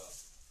중이다.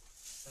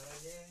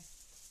 사랑해.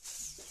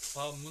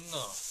 밥 묻나?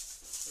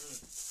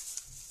 응,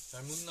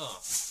 잘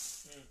묻나?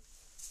 응.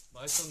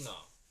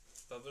 맛있었나?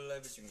 더블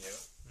라이브 중이에요.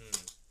 응.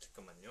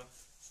 잠깐만요.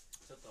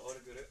 저도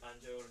얼굴을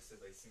안 좋을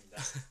수도 있습니다.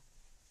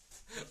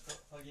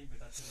 확인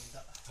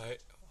부탁드립니다. 하이,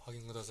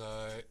 확인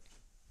구다사이.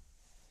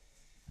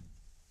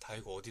 다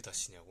이거 어디다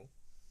쓰냐고?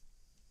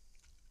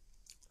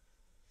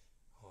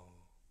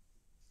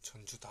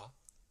 전주다?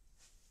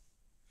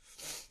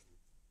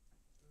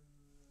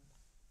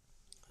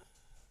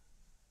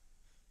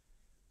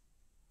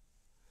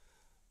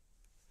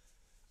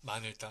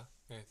 마늘따?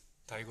 네,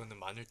 다이거는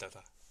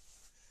마늘따다.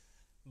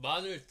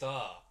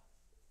 마늘따.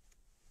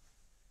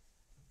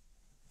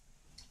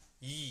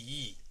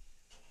 이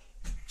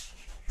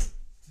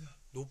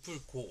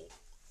높을 고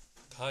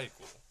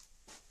다이고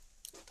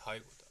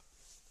다이고다.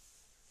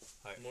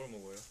 뭘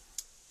먹어요?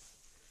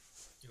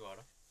 이거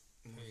알아?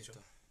 편의점?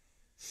 모르겠다.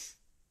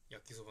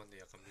 야끼소바인데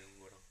약간 매운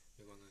거랑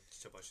이거는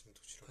진짜 맛있는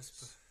도시락.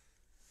 파스타.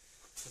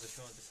 저도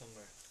형한테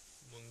선물.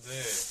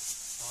 뭔데?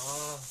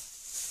 아,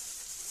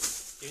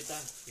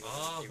 일단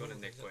이거는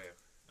내 그거 거예요.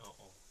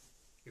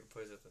 이거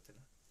보여줘도 되나?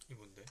 이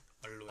뭔데?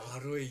 알로에?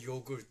 아로에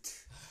요구르트.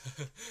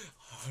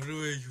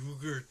 알로에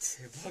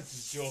요거트.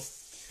 대박이죠.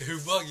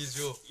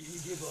 대박이죠.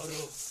 이게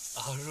바로.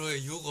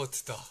 알로에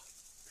요거트다.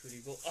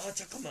 그리고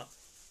잠깐만.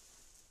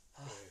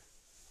 네.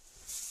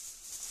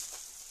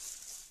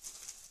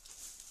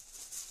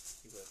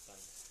 이거 약간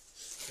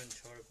전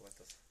좋아할 것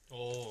같아서.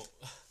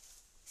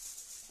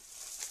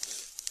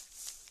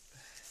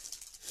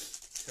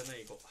 저는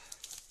이거.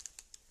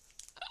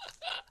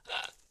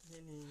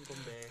 얘는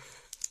건데.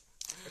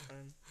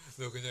 약간.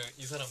 너 그냥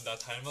이 사람 나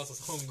닮아서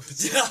사온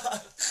거지?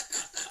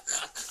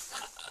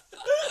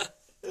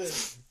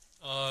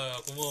 아,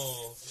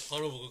 고마워.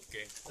 바로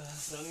먹을게.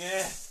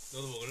 사랑해.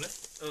 너도 먹을래?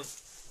 응.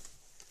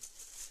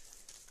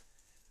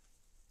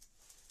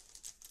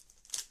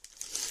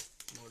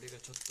 머리가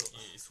졌어.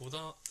 이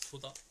소다?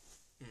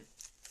 응.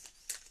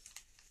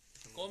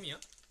 껌이야?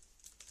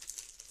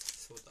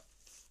 소다.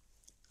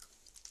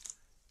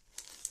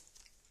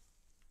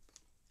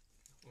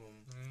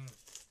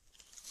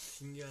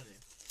 신기하네.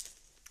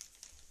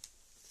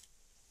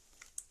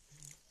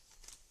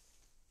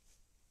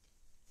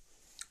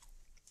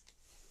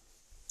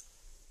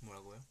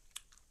 뭐라고요?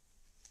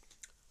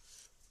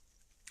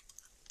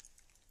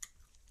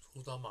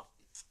 소다 맛.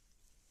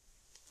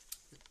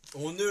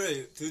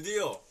 오늘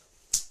드디어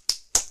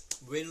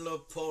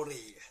윈러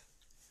포리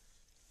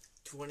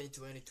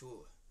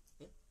 2022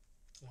 어?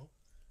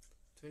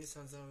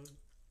 2022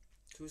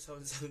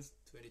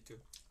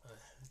 2022.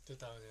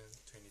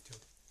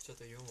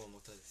 저도 영어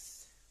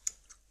못하겠어.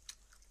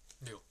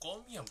 근데 이거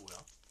껌이야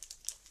뭐야?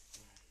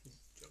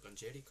 약간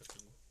제리 같은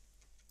거.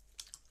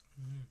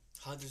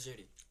 하드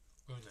제리.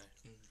 그러네.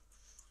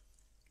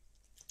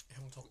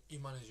 형 턱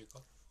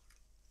이만해질까?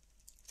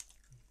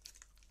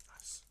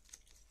 알았어.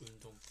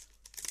 운동.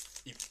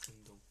 입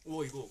운동.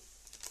 오 이거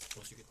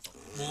맛있겠다.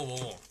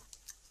 먹어.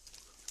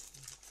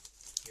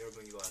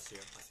 여러분 이거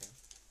아세요?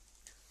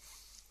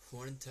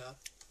 후원탑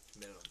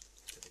멜론.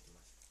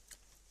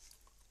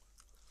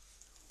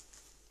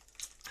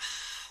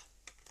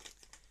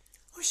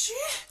 오이시.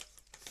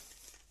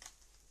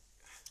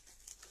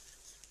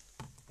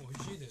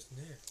 오이시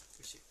데스네.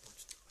 오이시.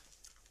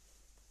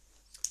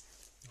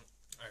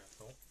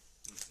 알겠어.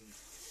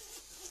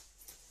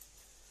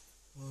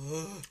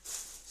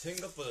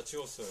 생각보다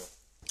추웠어요.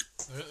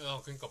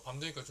 야, 그러니까 밤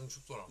되니까 좀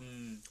춥더라.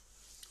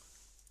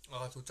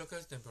 아까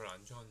도착했을 땐 별로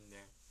안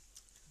추웠는데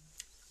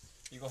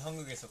이거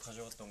한국에서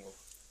가져왔던 거.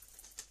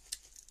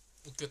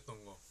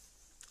 웃겼던 거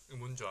이거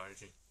뭔지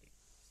알지?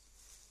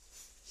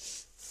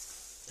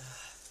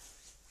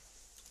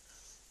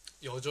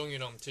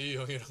 여정이랑 제이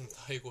형이랑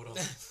다이고랑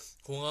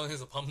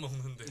공항에서 밥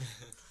먹는데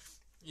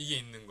이게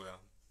있는 거야.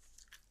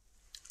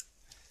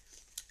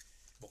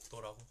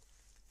 먹더라고.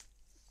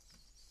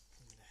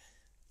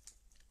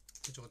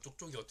 저거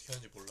쪽쪽이 어떻게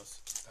하는지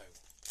몰랐어. 다이고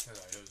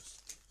내가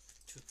알려줬어.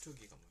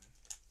 저쪽이가 뭐야?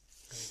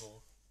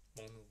 이거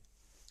먹는 거.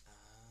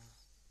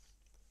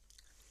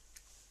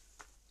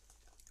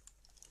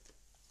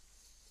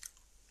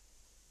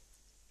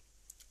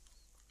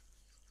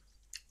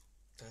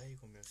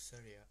 다이고 몇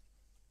살이야?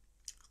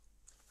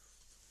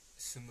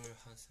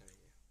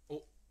 21살이에요.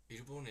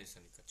 일본에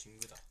있으니까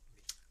친구다.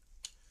 우리.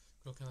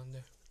 그렇긴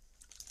한데.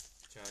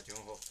 자,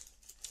 정호.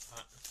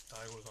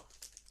 다이고가.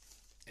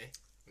 에?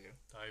 왜요?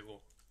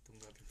 다이고.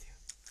 동갑인데요.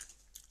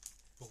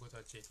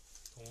 보그다치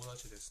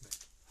동호다치 됐으네.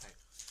 하이.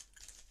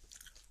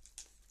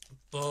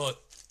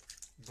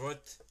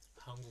 But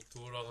한국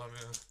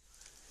돌아가면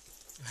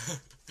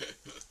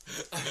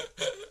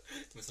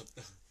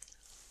무섭다.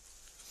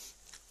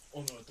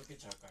 오늘 어떻게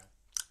잘까요?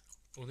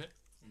 오늘?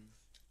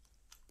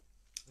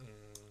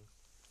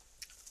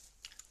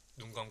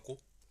 눈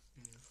감고?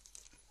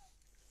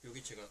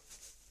 여기 제가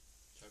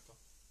잘까?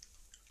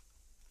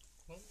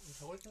 그럼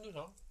자고 있으면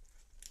자.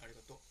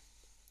 아리가또.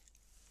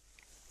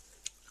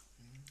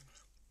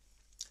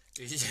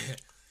 이제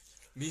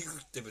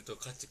미국 때부터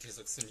같이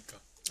계속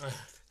쓰니까.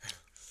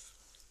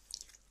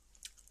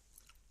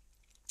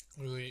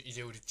 그리고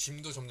이제 우리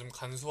짐도 점점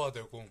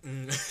간소화되고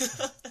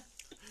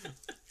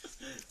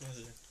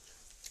맞아요.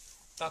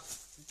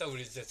 딱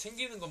우리 진짜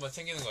챙기는 것만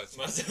챙기는 거 같지?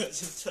 맞아요,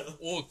 진짜로.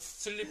 옷,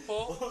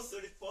 슬리퍼,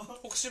 슬리퍼,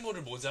 혹시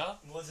모를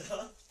모자,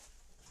 모자,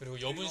 그리고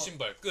여분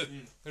신발 끝.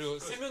 그리고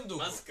끝.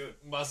 세면도구.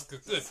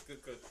 마스크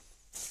끝. 끝.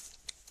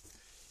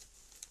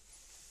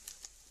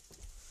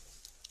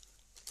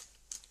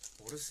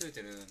 어렸을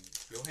때는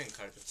여행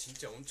갈 때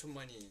진짜 엄청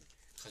많이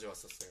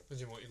가져왔었어요.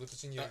 그지 뭐 이것도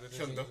챙기고 이것도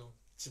형도? 챙기고.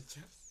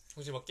 진짜?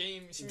 혹시 막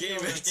게임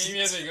게임에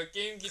게임에서 이거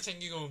게임기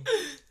챙기고.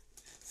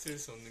 쓸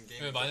수 없는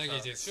게임. 네, 만약에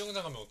이제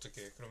수영장 가면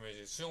어떡해? 그러면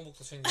이제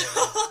수영복도 챙겨야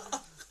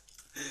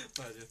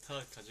맞아,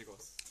 다 가지고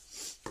왔어.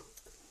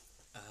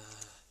 아,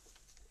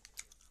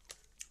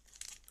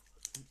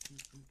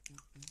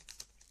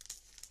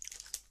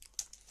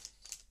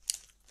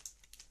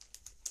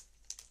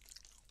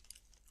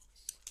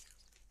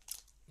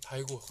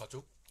 다이고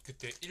가족?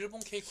 그때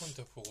일본 케이크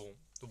컨테 보고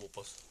또 못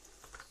봤어.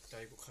 나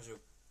이거 가져.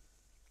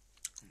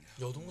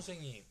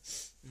 여동생이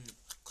음.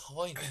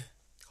 가와이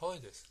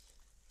됐어.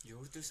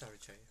 12살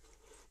차이.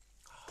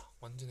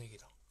 완전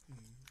애기다.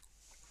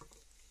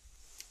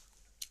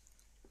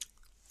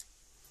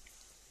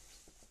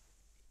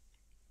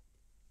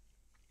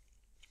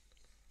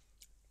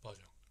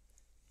 맞아.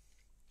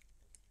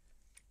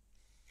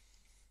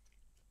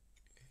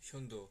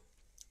 현도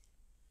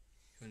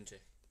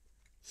현재.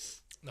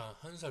 나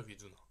한 살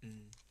위두나.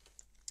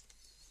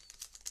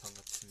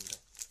 반갑습니다.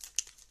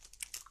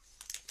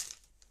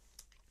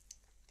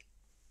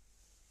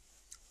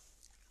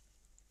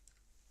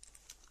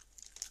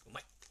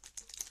 오마이.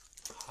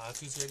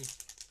 하드 제리.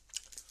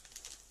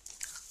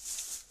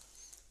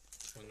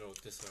 오늘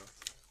어땠어요?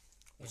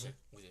 어제?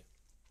 어제.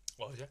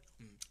 어제?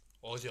 음.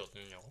 어제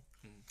어땠냐고?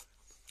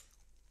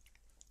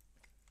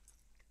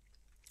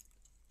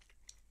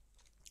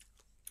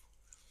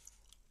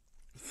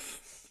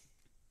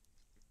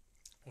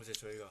 어제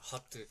저희가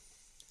하트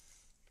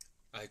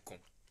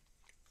아이콘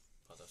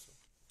받았어.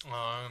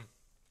 아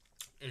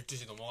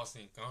 12시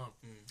넘어갔으니까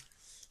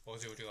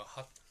어제 우리가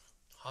핫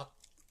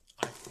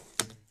아이콘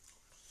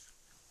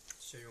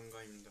진짜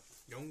영광입니다.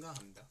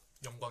 영광합니다.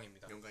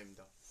 영광입니다.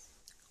 영광입니다.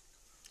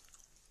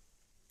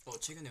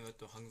 최근에 왜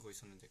또 한국어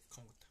있었는데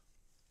까먹었다.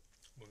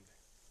 뭔데?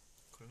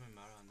 그러면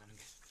말 안 하는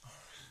게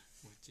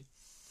뭐였지?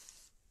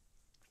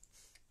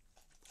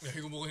 야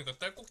이거 먹으니까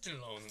딸꾹질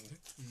나오는데?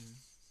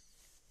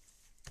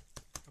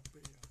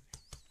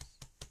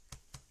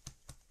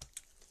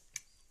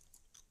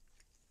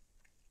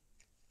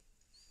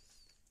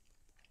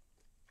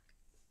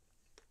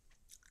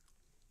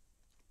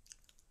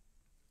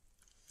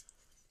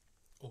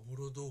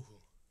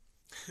 오보로도후.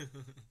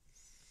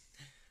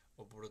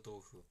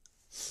 오보로도후.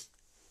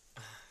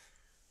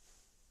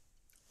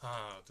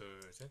 하나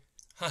둘 셋.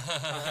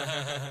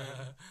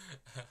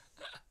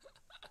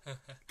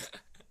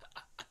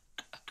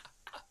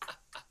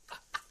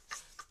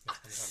 네,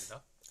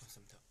 감사합니다.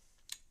 감사합니다.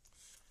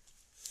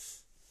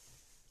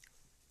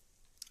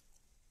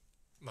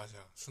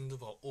 맞아.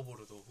 순두부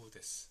오보로도후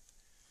데스.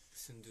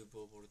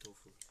 순두부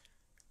오보로도후.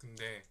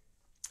 근데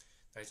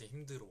나 이제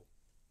힘들어.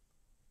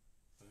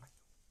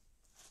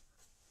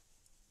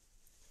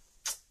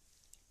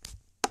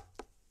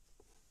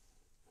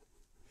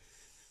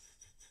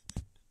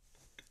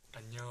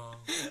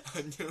 안녕.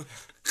 안녕.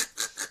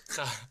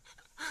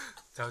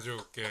 자주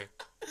올게.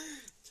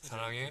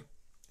 사랑해.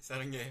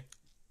 사랑해.